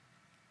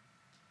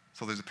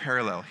 So there's a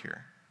parallel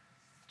here.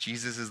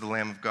 Jesus is the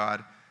Lamb of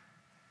God,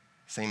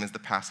 same as the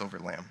Passover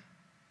lamb.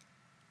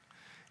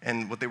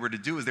 And what they were to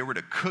do is they were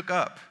to cook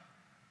up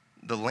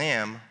the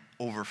lamb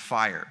over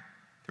fire.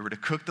 They were to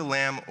cook the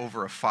lamb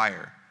over a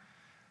fire.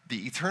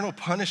 The eternal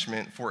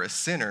punishment for a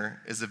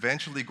sinner is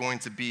eventually going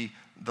to be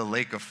the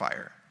lake of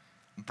fire,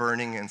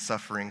 burning and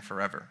suffering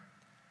forever.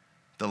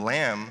 The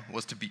lamb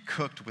was to be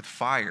cooked with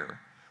fire,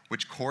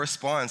 which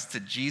corresponds to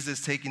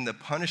Jesus taking the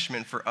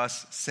punishment for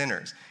us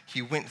sinners.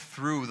 He went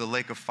through the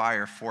lake of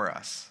fire for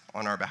us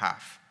on our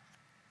behalf.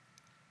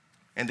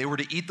 And they were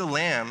to eat the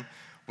lamb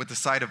with the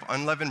side of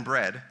unleavened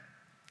bread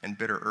and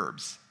bitter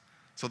herbs.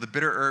 So the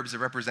bitter herbs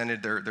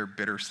represented their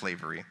bitter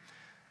slavery.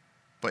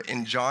 But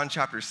in John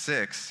chapter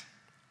 6,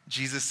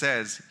 Jesus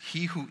says,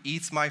 "He who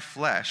eats my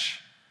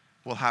flesh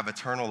will have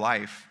eternal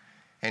life,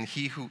 and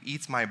he who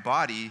eats my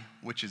body,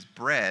 which is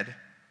bread,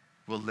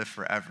 will live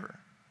forever."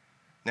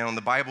 Now in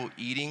the Bible,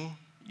 eating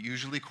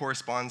usually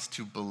corresponds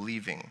to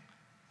believing.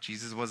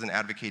 Jesus wasn't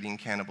advocating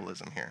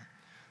cannibalism here.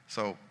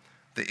 So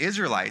the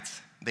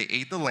Israelites, they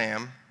ate the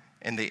lamb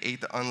and they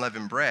ate the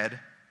unleavened bread,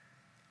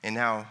 and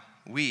now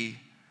we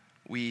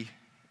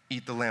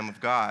eat the Lamb of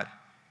God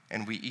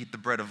and we eat the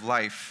bread of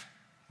life,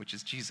 which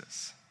is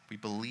Jesus. We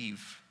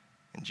believe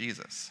in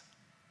Jesus.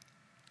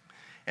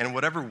 And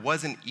whatever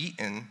wasn't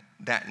eaten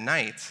that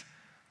night,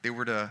 they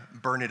were to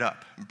burn it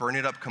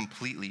up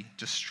completely,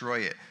 destroy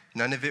it.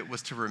 None of it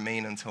was to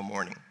remain until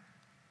morning.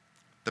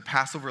 The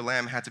Passover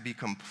lamb had to be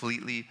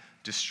completely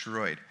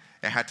destroyed.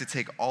 It had to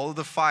take all of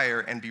the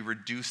fire and be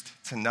reduced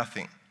to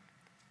nothing.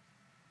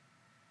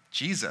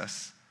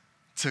 Jesus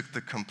took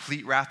the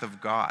complete wrath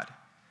of God.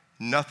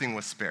 Nothing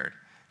was spared.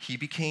 He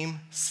became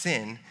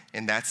sin,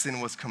 and that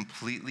sin was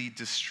completely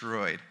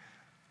destroyed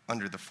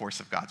under the force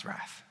of God's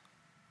wrath.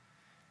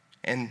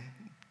 And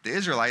the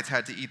Israelites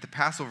had to eat the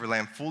Passover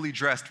lamb fully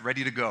dressed,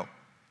 ready to go. It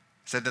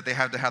said that they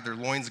had to have their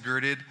loins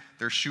girded,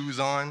 their shoes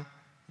on,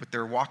 with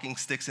their walking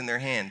sticks in their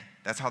hand.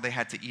 That's how they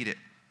had to eat it.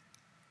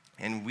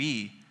 And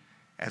we,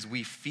 as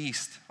we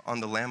feast on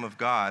the Lamb of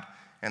God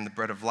and the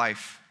bread of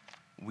life,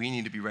 we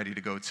need to be ready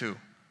to go too.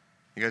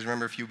 You guys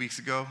remember a few weeks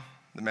ago,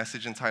 the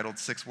message entitled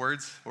 6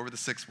 words? What were the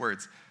 6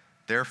 words?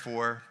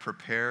 Therefore,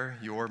 prepare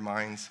your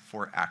minds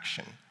for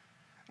action.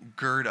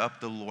 Gird up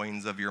the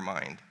loins of your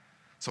mind.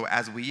 So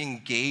as we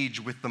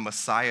engage with the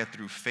Messiah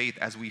through faith,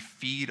 as we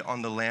feed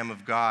on the Lamb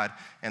of God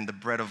and the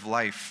bread of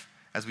life,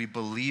 as we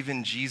believe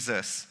in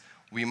Jesus,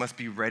 we must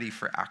be ready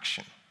for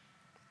action.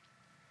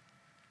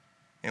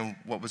 And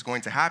what was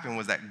going to happen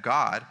was that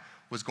God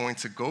was going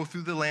to go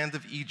through the land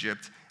of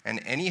Egypt,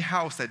 and any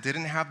house that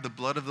didn't have the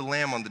blood of the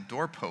lamb on the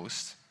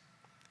doorpost,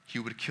 he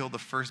would kill the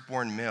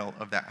firstborn male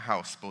of that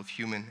house, both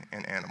human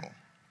and animal.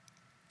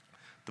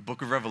 The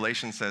book of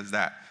Revelation says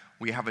that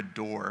we have a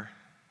door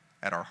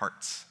at our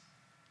hearts.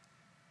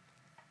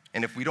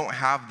 And if we don't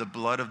have the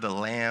blood of the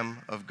Lamb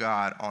of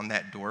God on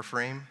that door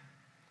frame,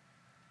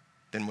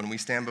 then when we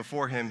stand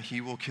before him, he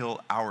will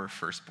kill our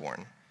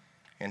firstborn.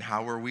 And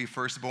how were we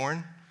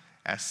firstborn?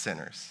 As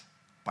sinners,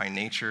 by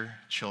nature,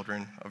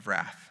 children of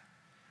wrath.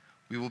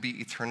 We will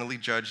be eternally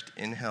judged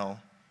in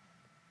hell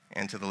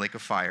and to the lake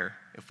of fire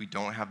if we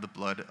don't have the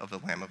blood of the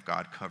Lamb of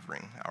God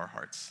covering our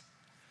hearts.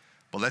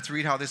 But let's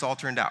read how this all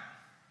turned out.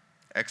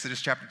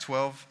 Exodus chapter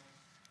 12.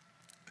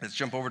 Let's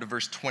jump over to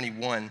verse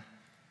 21.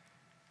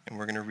 And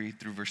we're going to read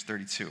through verse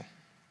 32.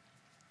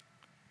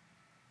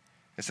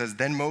 It says,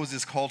 Then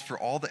Moses called for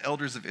all the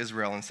elders of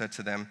Israel and said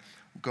to them,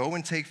 Go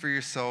and take for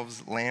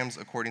yourselves lambs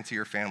according to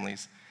your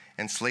families,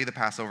 and slay the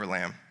Passover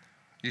lamb.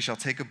 You shall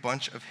take a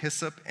bunch of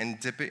hyssop and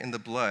dip it in the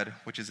blood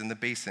which is in the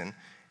basin,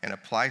 and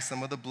apply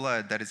some of the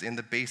blood that is in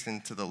the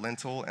basin to the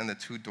lintel and the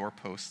 2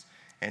 doorposts.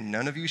 And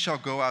none of you shall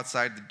go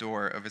outside the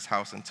door of his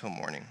house until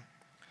morning.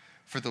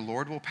 For the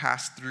Lord will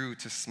pass through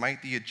to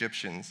smite the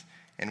Egyptians,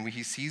 and when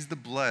he sees the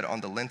blood on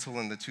the lintel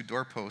and the 2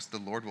 doorposts, the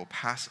Lord will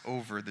pass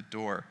over the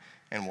door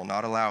and will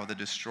not allow the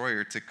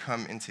destroyer to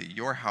come into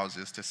your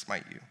houses to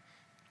smite you.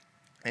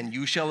 And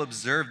you shall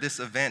observe this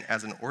event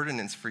as an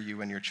ordinance for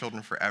you and your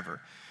children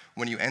forever.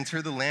 When you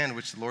enter the land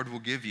which the Lord will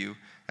give you,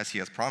 as he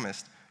has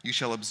promised, you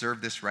shall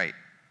observe this rite.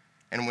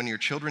 And when your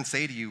children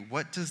say to you,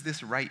 What does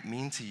this rite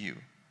mean to you?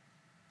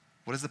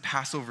 What does the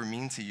Passover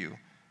mean to you?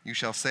 You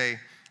shall say,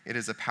 It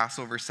is a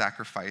Passover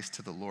sacrifice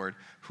to the Lord,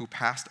 who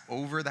passed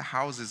over the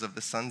houses of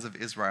the sons of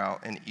Israel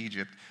in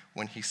Egypt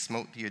when he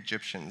smote the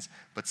Egyptians,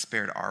 but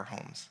spared our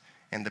homes.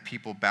 And the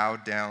people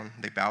bowed down,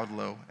 they bowed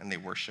low, and they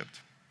worshipped.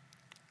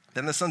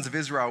 Then the sons of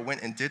Israel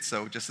went and did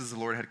so, just as the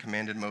Lord had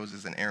commanded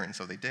Moses and Aaron,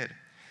 so they did.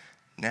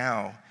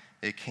 Now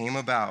it came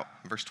about,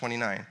 verse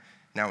 29,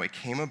 now it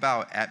came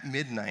about at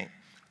midnight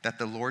that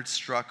the Lord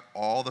struck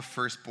all the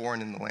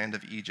firstborn in the land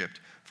of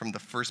Egypt, from the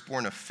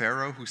firstborn of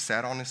Pharaoh who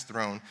sat on his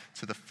throne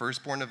to the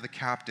firstborn of the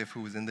captive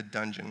who was in the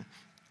dungeon,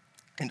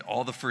 and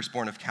all the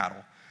firstborn of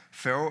cattle.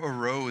 Pharaoh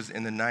arose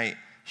in the night,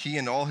 he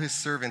and all his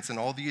servants and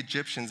all the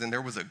Egyptians, and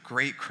there was a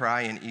great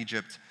cry in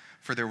Egypt,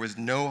 for there was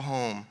no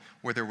home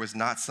where there was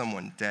not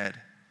someone dead.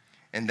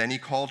 And then he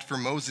called for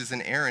Moses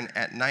and Aaron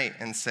at night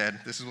and said,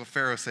 this is what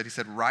Pharaoh said, he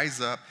said,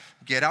 Rise up,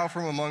 get out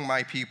from among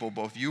my people,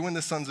 both you and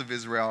the sons of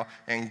Israel,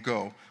 and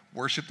go.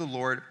 Worship the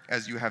Lord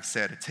as you have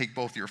said. Take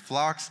both your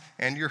flocks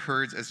and your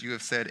herds as you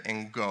have said,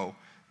 and go,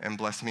 and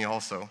bless me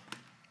also.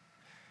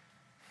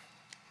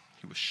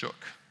 He was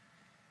shook.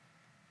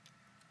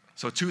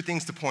 So 2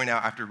 things to point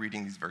out after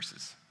reading these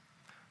verses.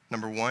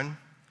 Number 1,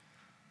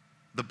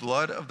 the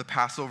blood of the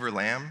Passover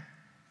lamb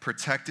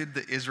protected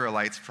the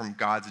Israelites from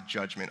God's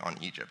judgment on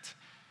Egypt.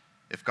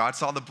 If God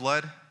saw the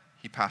blood,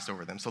 he passed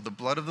over them. So the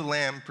blood of the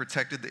lamb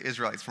protected the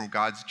Israelites from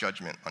God's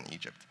judgment on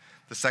Egypt.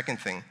 The second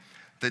thing,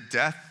 the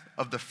death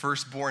of the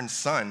firstborn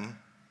son,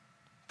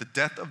 the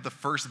death of the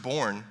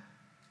firstborn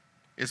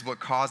is what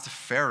caused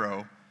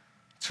Pharaoh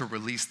to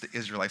release the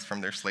Israelites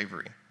from their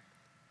slavery.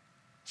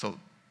 So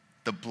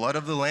the blood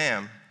of the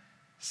lamb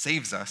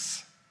saves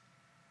us,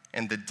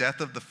 and the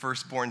death of the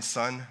firstborn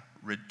son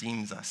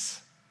redeems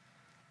us.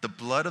 The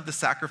blood of the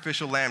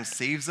sacrificial lamb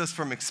saves us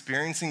from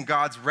experiencing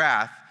God's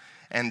wrath,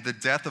 And the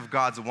death of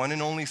God's one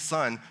and only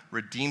Son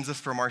redeems us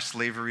from our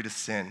slavery to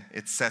sin.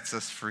 It sets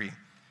us free.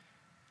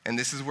 And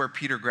this is where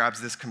Peter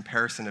grabs this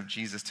comparison of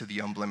Jesus to the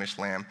unblemished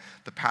lamb,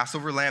 the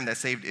Passover lamb that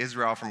saved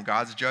Israel from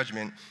God's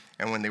judgment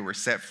and when they were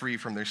set free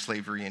from their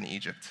slavery in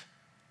Egypt.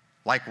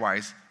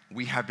 Likewise,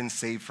 we have been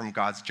saved from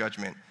God's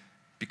judgment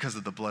because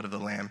of the blood of the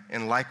Lamb.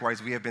 And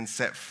likewise, we have been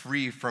set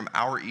free from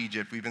our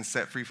Egypt. We've been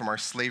set free from our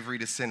slavery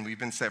to sin. We've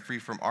been set free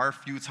from our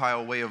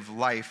futile way of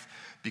life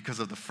because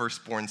of the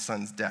firstborn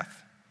son's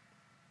death.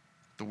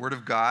 The Word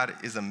of God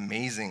is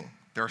amazing.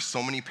 There are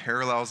so many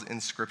parallels in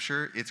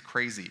Scripture, it's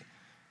crazy.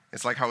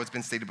 It's like how it's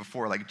been stated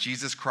before, like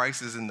Jesus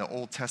Christ is in the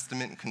Old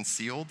Testament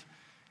concealed,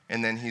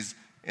 and then he's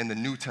in the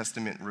New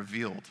Testament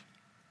revealed.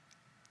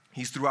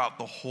 He's throughout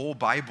the whole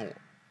Bible.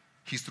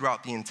 He's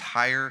throughout the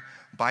entire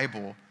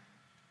Bible.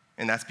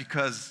 And that's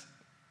because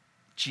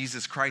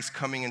Jesus Christ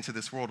coming into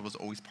this world was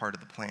always part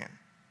of the plan.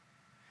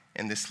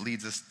 And this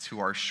leads us to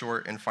our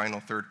short and final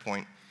third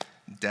point.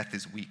 Death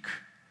is weak.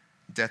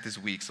 Death is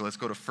weak. So let's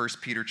go to 1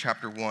 Peter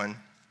chapter 1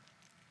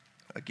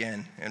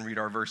 again and read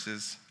our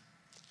verses.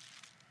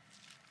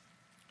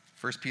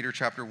 1 Peter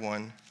chapter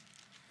 1,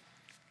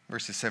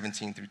 verses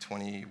 17 through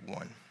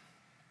 21.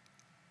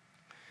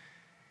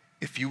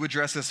 If you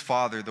address as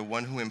Father, the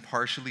one who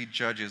impartially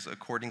judges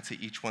according to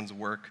each one's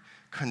work,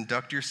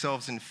 conduct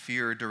yourselves in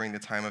fear during the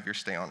time of your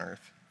stay on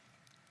earth,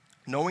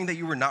 knowing that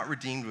you were not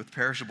redeemed with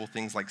perishable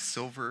things like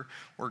silver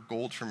or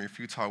gold from your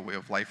futile way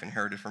of life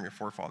inherited from your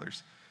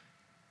forefathers,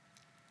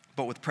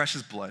 but with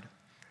precious blood,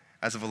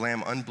 as of a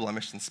lamb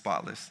unblemished and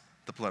spotless,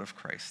 the blood of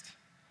Christ.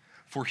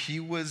 For he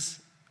was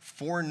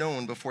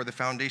foreknown before the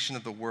foundation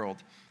of the world,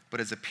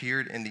 but has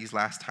appeared in these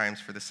last times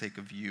for the sake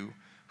of you,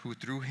 who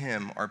through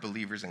him are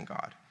believers in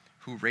God,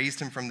 who raised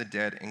him from the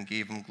dead and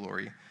gave him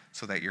glory,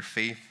 so that your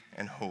faith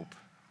and hope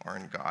are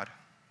in God.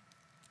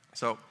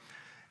 So,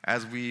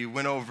 as we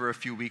went over a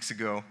few weeks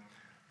ago,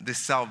 this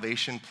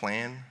salvation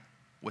plan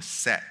was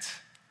set.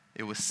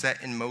 It was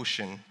set in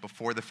motion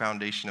before the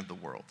foundation of the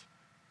world.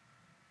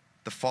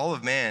 The fall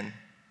of man,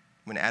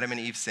 when Adam and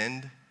Eve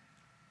sinned,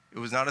 it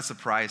was not a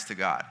surprise to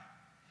God.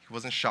 He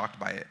wasn't shocked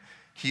by it.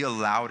 He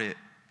allowed it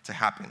to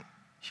happen.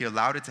 He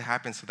allowed it to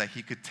happen so that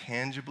he could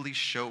tangibly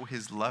show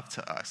his love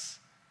to us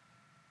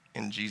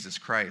in Jesus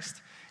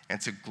Christ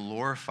and to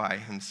glorify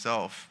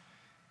himself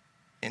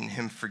in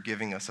him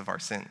forgiving us of our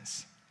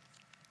sins.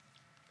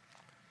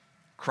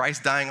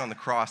 Christ dying on the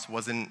cross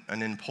wasn't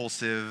an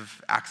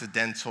impulsive,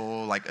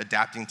 accidental, like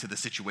adapting to the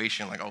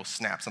situation, like, oh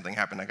snap, something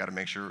happened, I gotta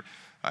make sure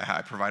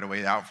I provide a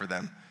way out for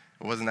them.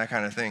 It wasn't that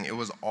kind of thing. It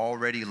was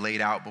already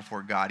laid out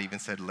before God even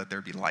said, let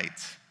there be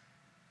light.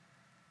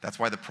 That's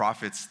why the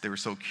prophets, they were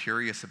so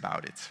curious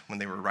about it when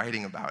they were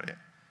writing about it.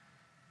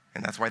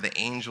 And that's why the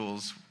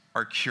angels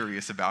are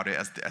curious about it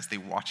as they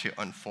watch it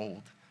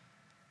unfold.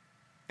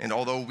 And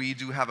although we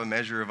do have a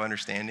measure of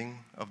understanding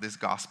of this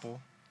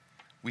gospel,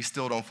 we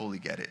still don't fully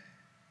get it.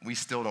 We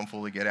still don't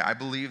fully get it. I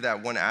believe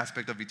that one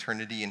aspect of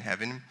eternity in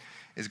heaven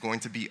is going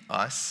to be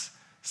us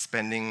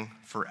spending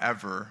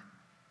forever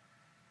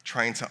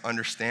trying to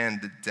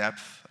understand the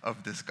depth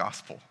of this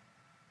gospel.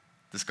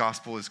 This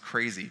gospel is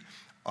crazy.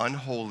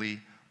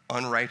 Unholy,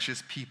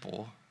 unrighteous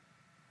people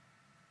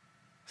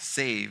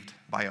saved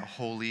by a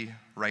holy,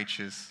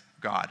 righteous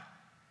God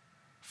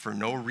for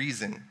no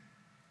reason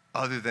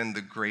other than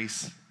the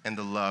grace and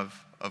the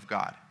love of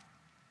God.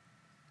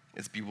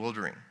 It's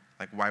bewildering.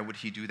 Like, why would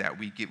he do that?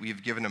 We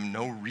have given him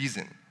no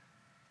reason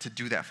to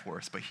do that for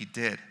us, but he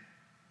did.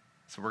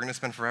 So we're going to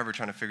spend forever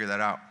trying to figure that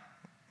out,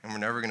 and we're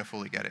never going to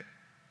fully get it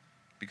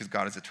because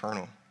God is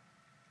eternal.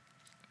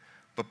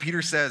 But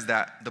Peter says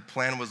that the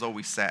plan was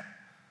always set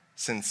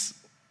since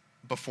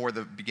before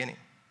the beginning,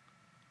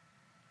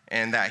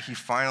 and that he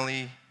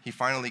finally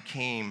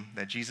came,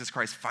 that Jesus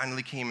Christ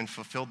finally came and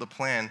fulfilled the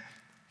plan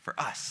for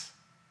us.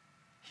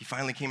 He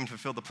finally came and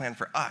fulfilled the plan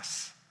for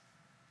us.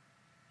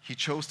 He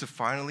chose to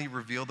finally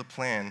reveal the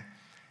plan,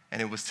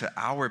 and it was to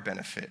our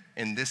benefit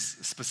in this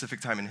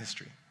specific time in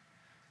history.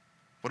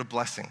 What a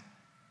blessing.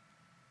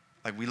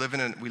 Like, we live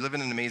in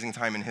an amazing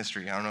time in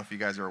history. I don't know if you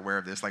guys are aware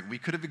of this. Like, we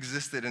could have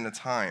existed in a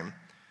time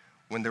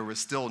when there was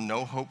still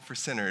no hope for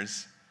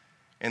sinners,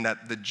 and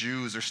that the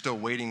Jews are still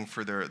waiting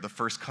for the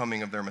first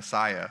coming of their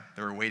Messiah.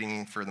 They were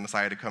waiting for the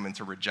Messiah to come and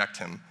to reject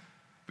him.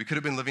 We could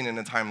have been living in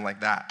a time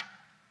like that.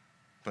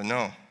 But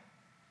no.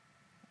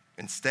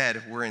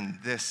 Instead, we're in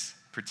this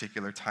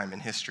particular time in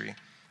history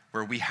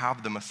where we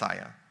have the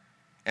Messiah,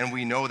 and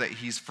we know that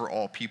he's for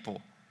all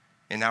people.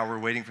 And now we're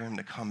waiting for him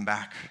to come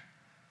back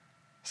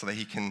so that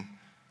he can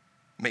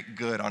make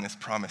good on his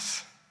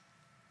promise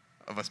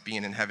of us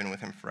being in heaven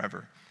with him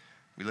forever.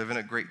 We live in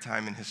a great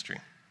time in history.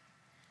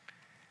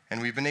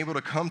 And we've been able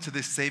to come to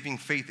this saving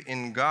faith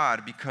in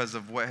God because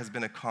of what has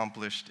been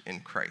accomplished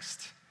in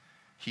Christ.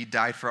 He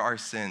died for our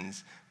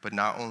sins, but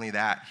not only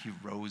that, he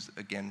rose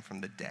again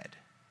from the dead.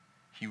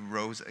 He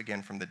rose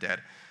again from the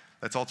dead.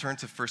 Let's all turn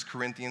to 1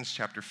 Corinthians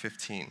chapter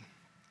 15.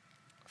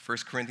 1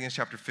 Corinthians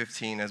chapter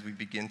 15, as we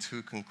begin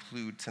to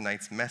conclude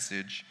tonight's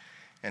message,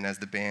 and as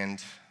the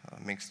band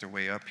makes their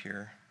way up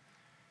here,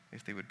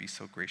 if they would be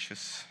so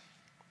gracious.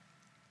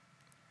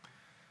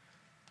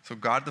 So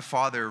God the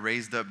Father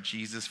raised up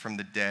Jesus from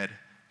the dead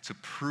to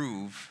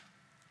prove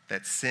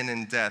that sin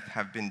and death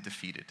have been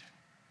defeated.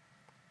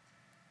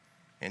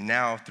 And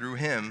now, through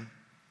him,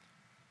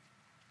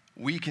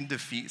 we can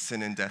defeat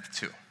sin and death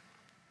too.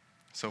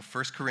 So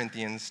 1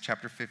 Corinthians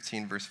chapter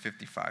 15, verse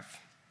 55.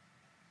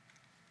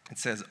 It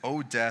says,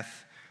 "O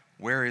death,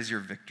 where is your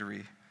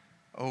victory?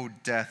 O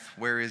death,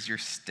 where is your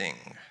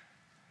sting?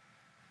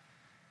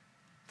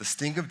 The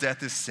sting of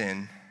death is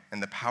sin,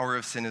 and the power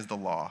of sin is the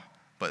law.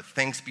 But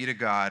thanks be to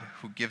God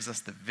who gives us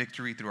the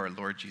victory through our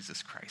Lord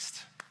Jesus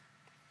Christ."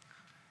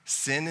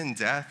 Sin and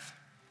death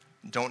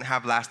don't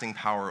have lasting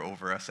power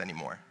over us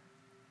anymore.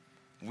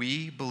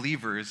 We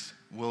believers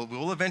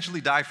will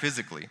eventually die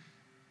physically,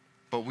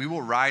 but we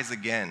will rise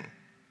again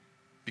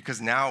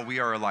because now we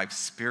are alive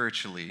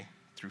spiritually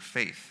through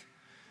faith.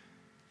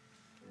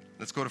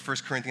 Let's go to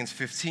 1 Corinthians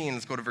 15.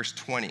 Let's go to verse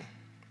 20,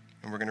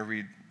 and we're going to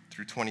read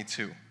through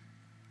 22.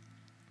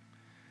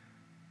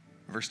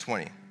 Verse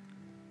 20.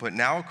 "But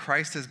now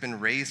Christ has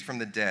been raised from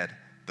the dead,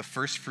 the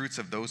first fruits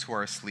of those who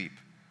are asleep.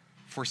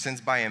 For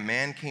since by a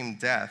man came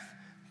death,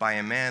 by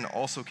a man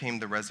also came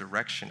the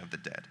resurrection of the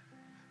dead.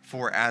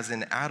 For as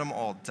in Adam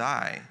all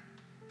die,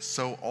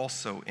 so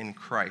also in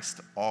Christ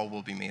all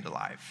will be made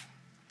alive."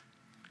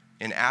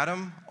 In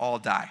Adam, all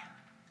die.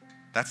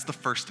 That's the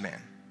first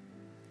man.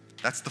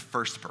 That's the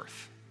first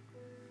birth.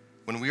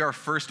 When we are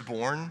first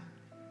born,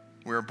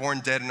 we are born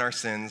dead in our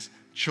sins,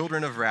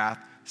 children of wrath,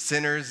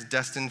 sinners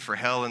destined for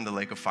hell and the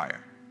lake of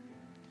fire.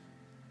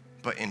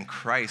 But in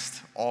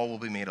Christ, all will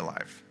be made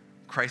alive.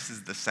 Christ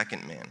is the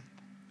second man.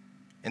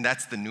 And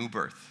that's the new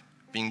birth,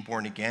 being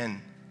born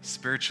again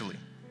spiritually.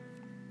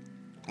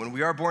 When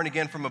we are born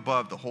again from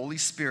above, the Holy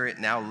Spirit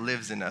now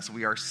lives in us.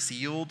 We are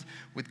sealed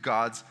with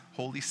God's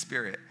Holy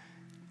Spirit,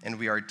 and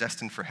we are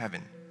destined for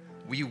heaven.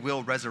 We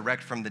will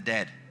resurrect from the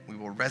dead. We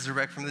will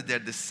resurrect from the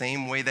dead the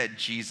same way that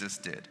Jesus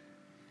did.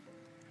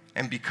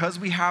 And because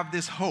we have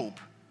this hope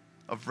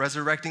of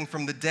resurrecting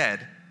from the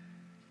dead,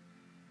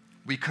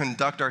 we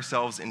conduct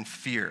ourselves in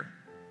fear,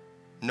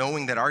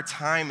 knowing that our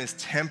time is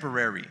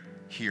temporary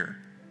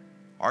here.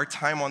 Our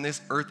time on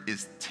this earth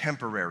is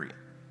temporary.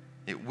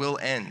 It will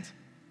end.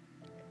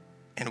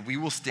 And we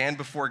will stand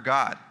before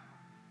God,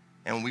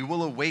 and we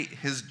will await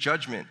his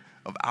judgment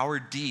of our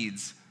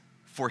deeds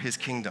for his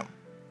kingdom.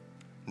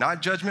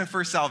 Not judgment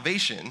for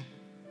salvation,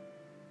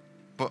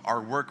 but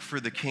our work for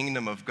the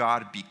kingdom of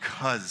God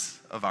because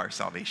of our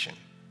salvation.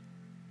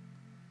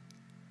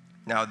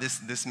 Now,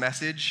 this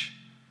message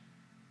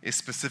is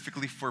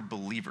specifically for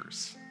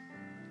believers,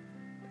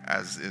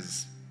 as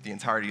is the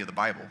entirety of the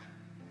Bible.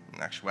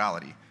 In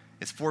actuality,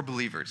 it's for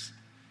believers.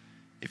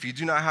 If you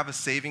do not have a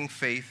saving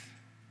faith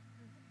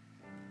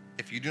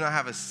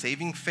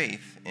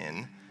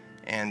in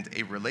and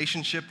a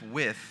relationship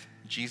with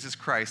Jesus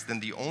Christ, then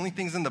the only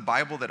things in the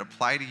Bible that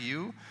apply to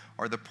you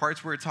are the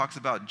parts where it talks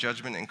about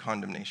judgment and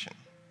condemnation.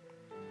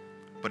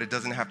 But it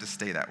doesn't have to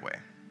stay that way.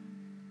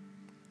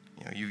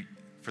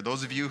 For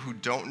those of you who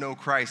don't know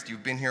Christ,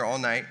 you've been here all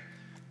night.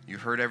 You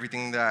heard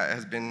everything that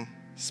has been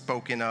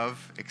spoken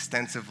of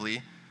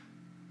extensively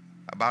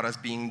about us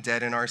being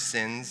dead in our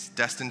sins,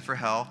 destined for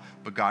hell,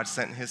 but God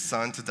sent his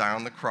son to die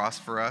on the cross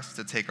for us,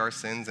 to take our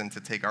sins and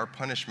to take our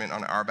punishment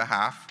on our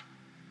behalf.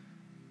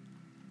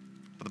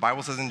 But the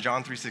Bible says in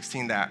John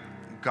 3:16 that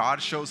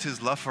God shows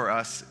his love for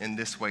us in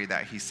this way,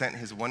 that he sent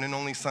his one and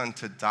only son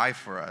to die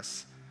for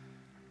us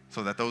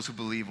so that those who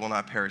believe will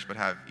not perish but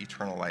have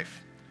eternal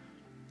life.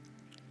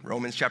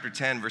 Romans chapter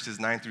 10, verses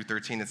 9 through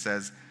 13, it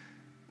says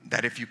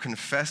that if you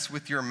confess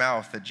with your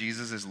mouth that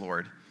Jesus is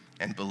Lord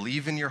and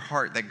believe in your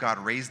heart that God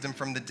raised him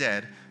from the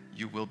dead,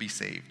 you will be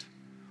saved.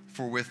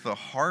 For with the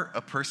heart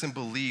a person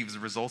believes,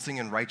 resulting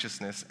in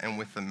righteousness, and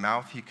with the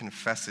mouth he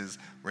confesses,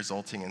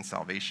 resulting in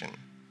salvation.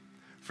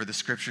 For the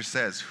scripture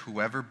says,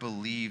 whoever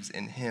believes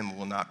in him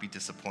will not be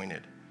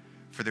disappointed.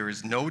 For there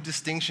is no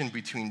distinction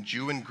between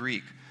Jew and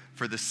Greek,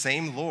 for the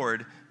same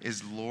Lord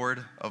is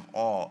Lord of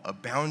all,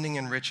 abounding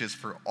in riches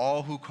for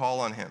all who call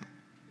on him.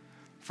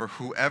 For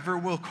whoever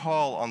will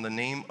call on the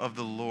name of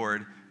the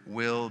Lord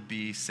will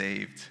be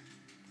saved.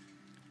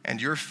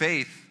 And your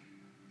faith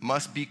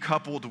must be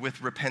coupled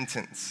with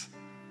repentance,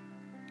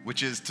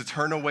 which is to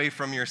turn away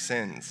from your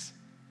sins.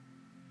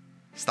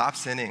 Stop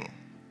sinning.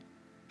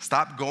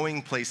 Stop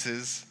going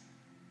places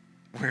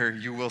where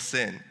you will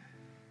sin.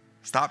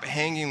 Stop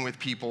hanging with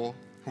people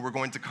who are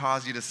going to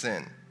cause you to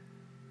sin.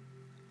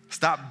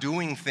 Stop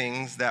doing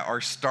things that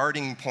are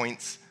starting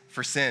points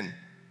for sin.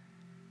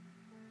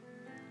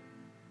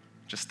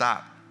 Just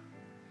stop.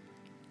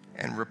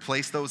 And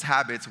replace those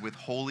habits with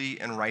holy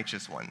and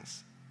righteous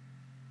ones.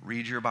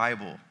 Read your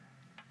Bible.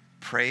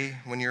 Pray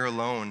when you're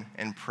alone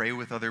and pray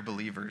with other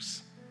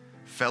believers.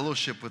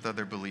 Fellowship with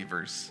other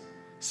believers.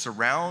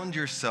 Surround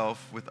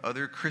yourself with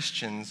other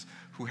Christians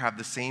who have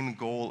the same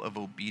goal of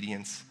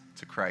obedience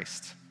to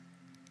Christ.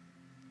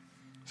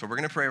 So we're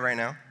going to pray right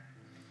now.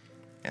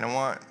 And I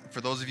want,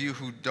 for those of you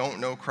who don't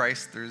know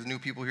Christ, there's new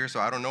people here, so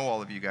I don't know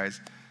all of you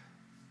guys,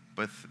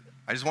 but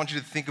I just want you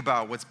to think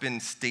about what's been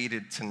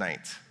stated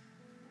tonight.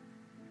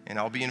 And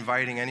I'll be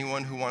inviting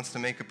anyone who wants to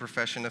make a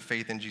profession of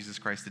faith in Jesus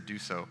Christ to do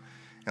so.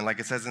 And like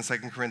it says in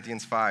 2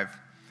 Corinthians 5,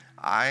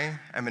 I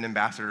am an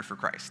ambassador for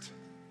Christ.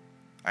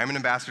 I am an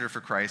ambassador for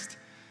Christ.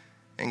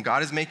 And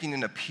God is making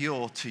an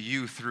appeal to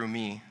you through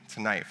me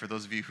tonight, for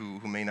those of you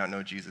who may not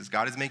know Jesus.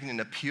 God is making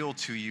an appeal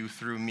to you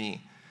through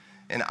me.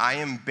 And I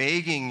am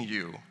begging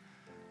you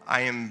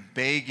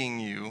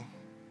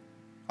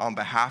on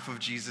behalf of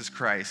Jesus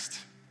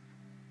Christ.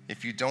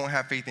 If you don't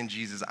have faith in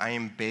Jesus, I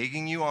am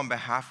begging you on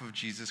behalf of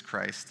Jesus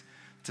Christ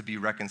to be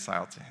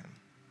reconciled to him.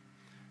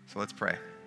 So let's pray.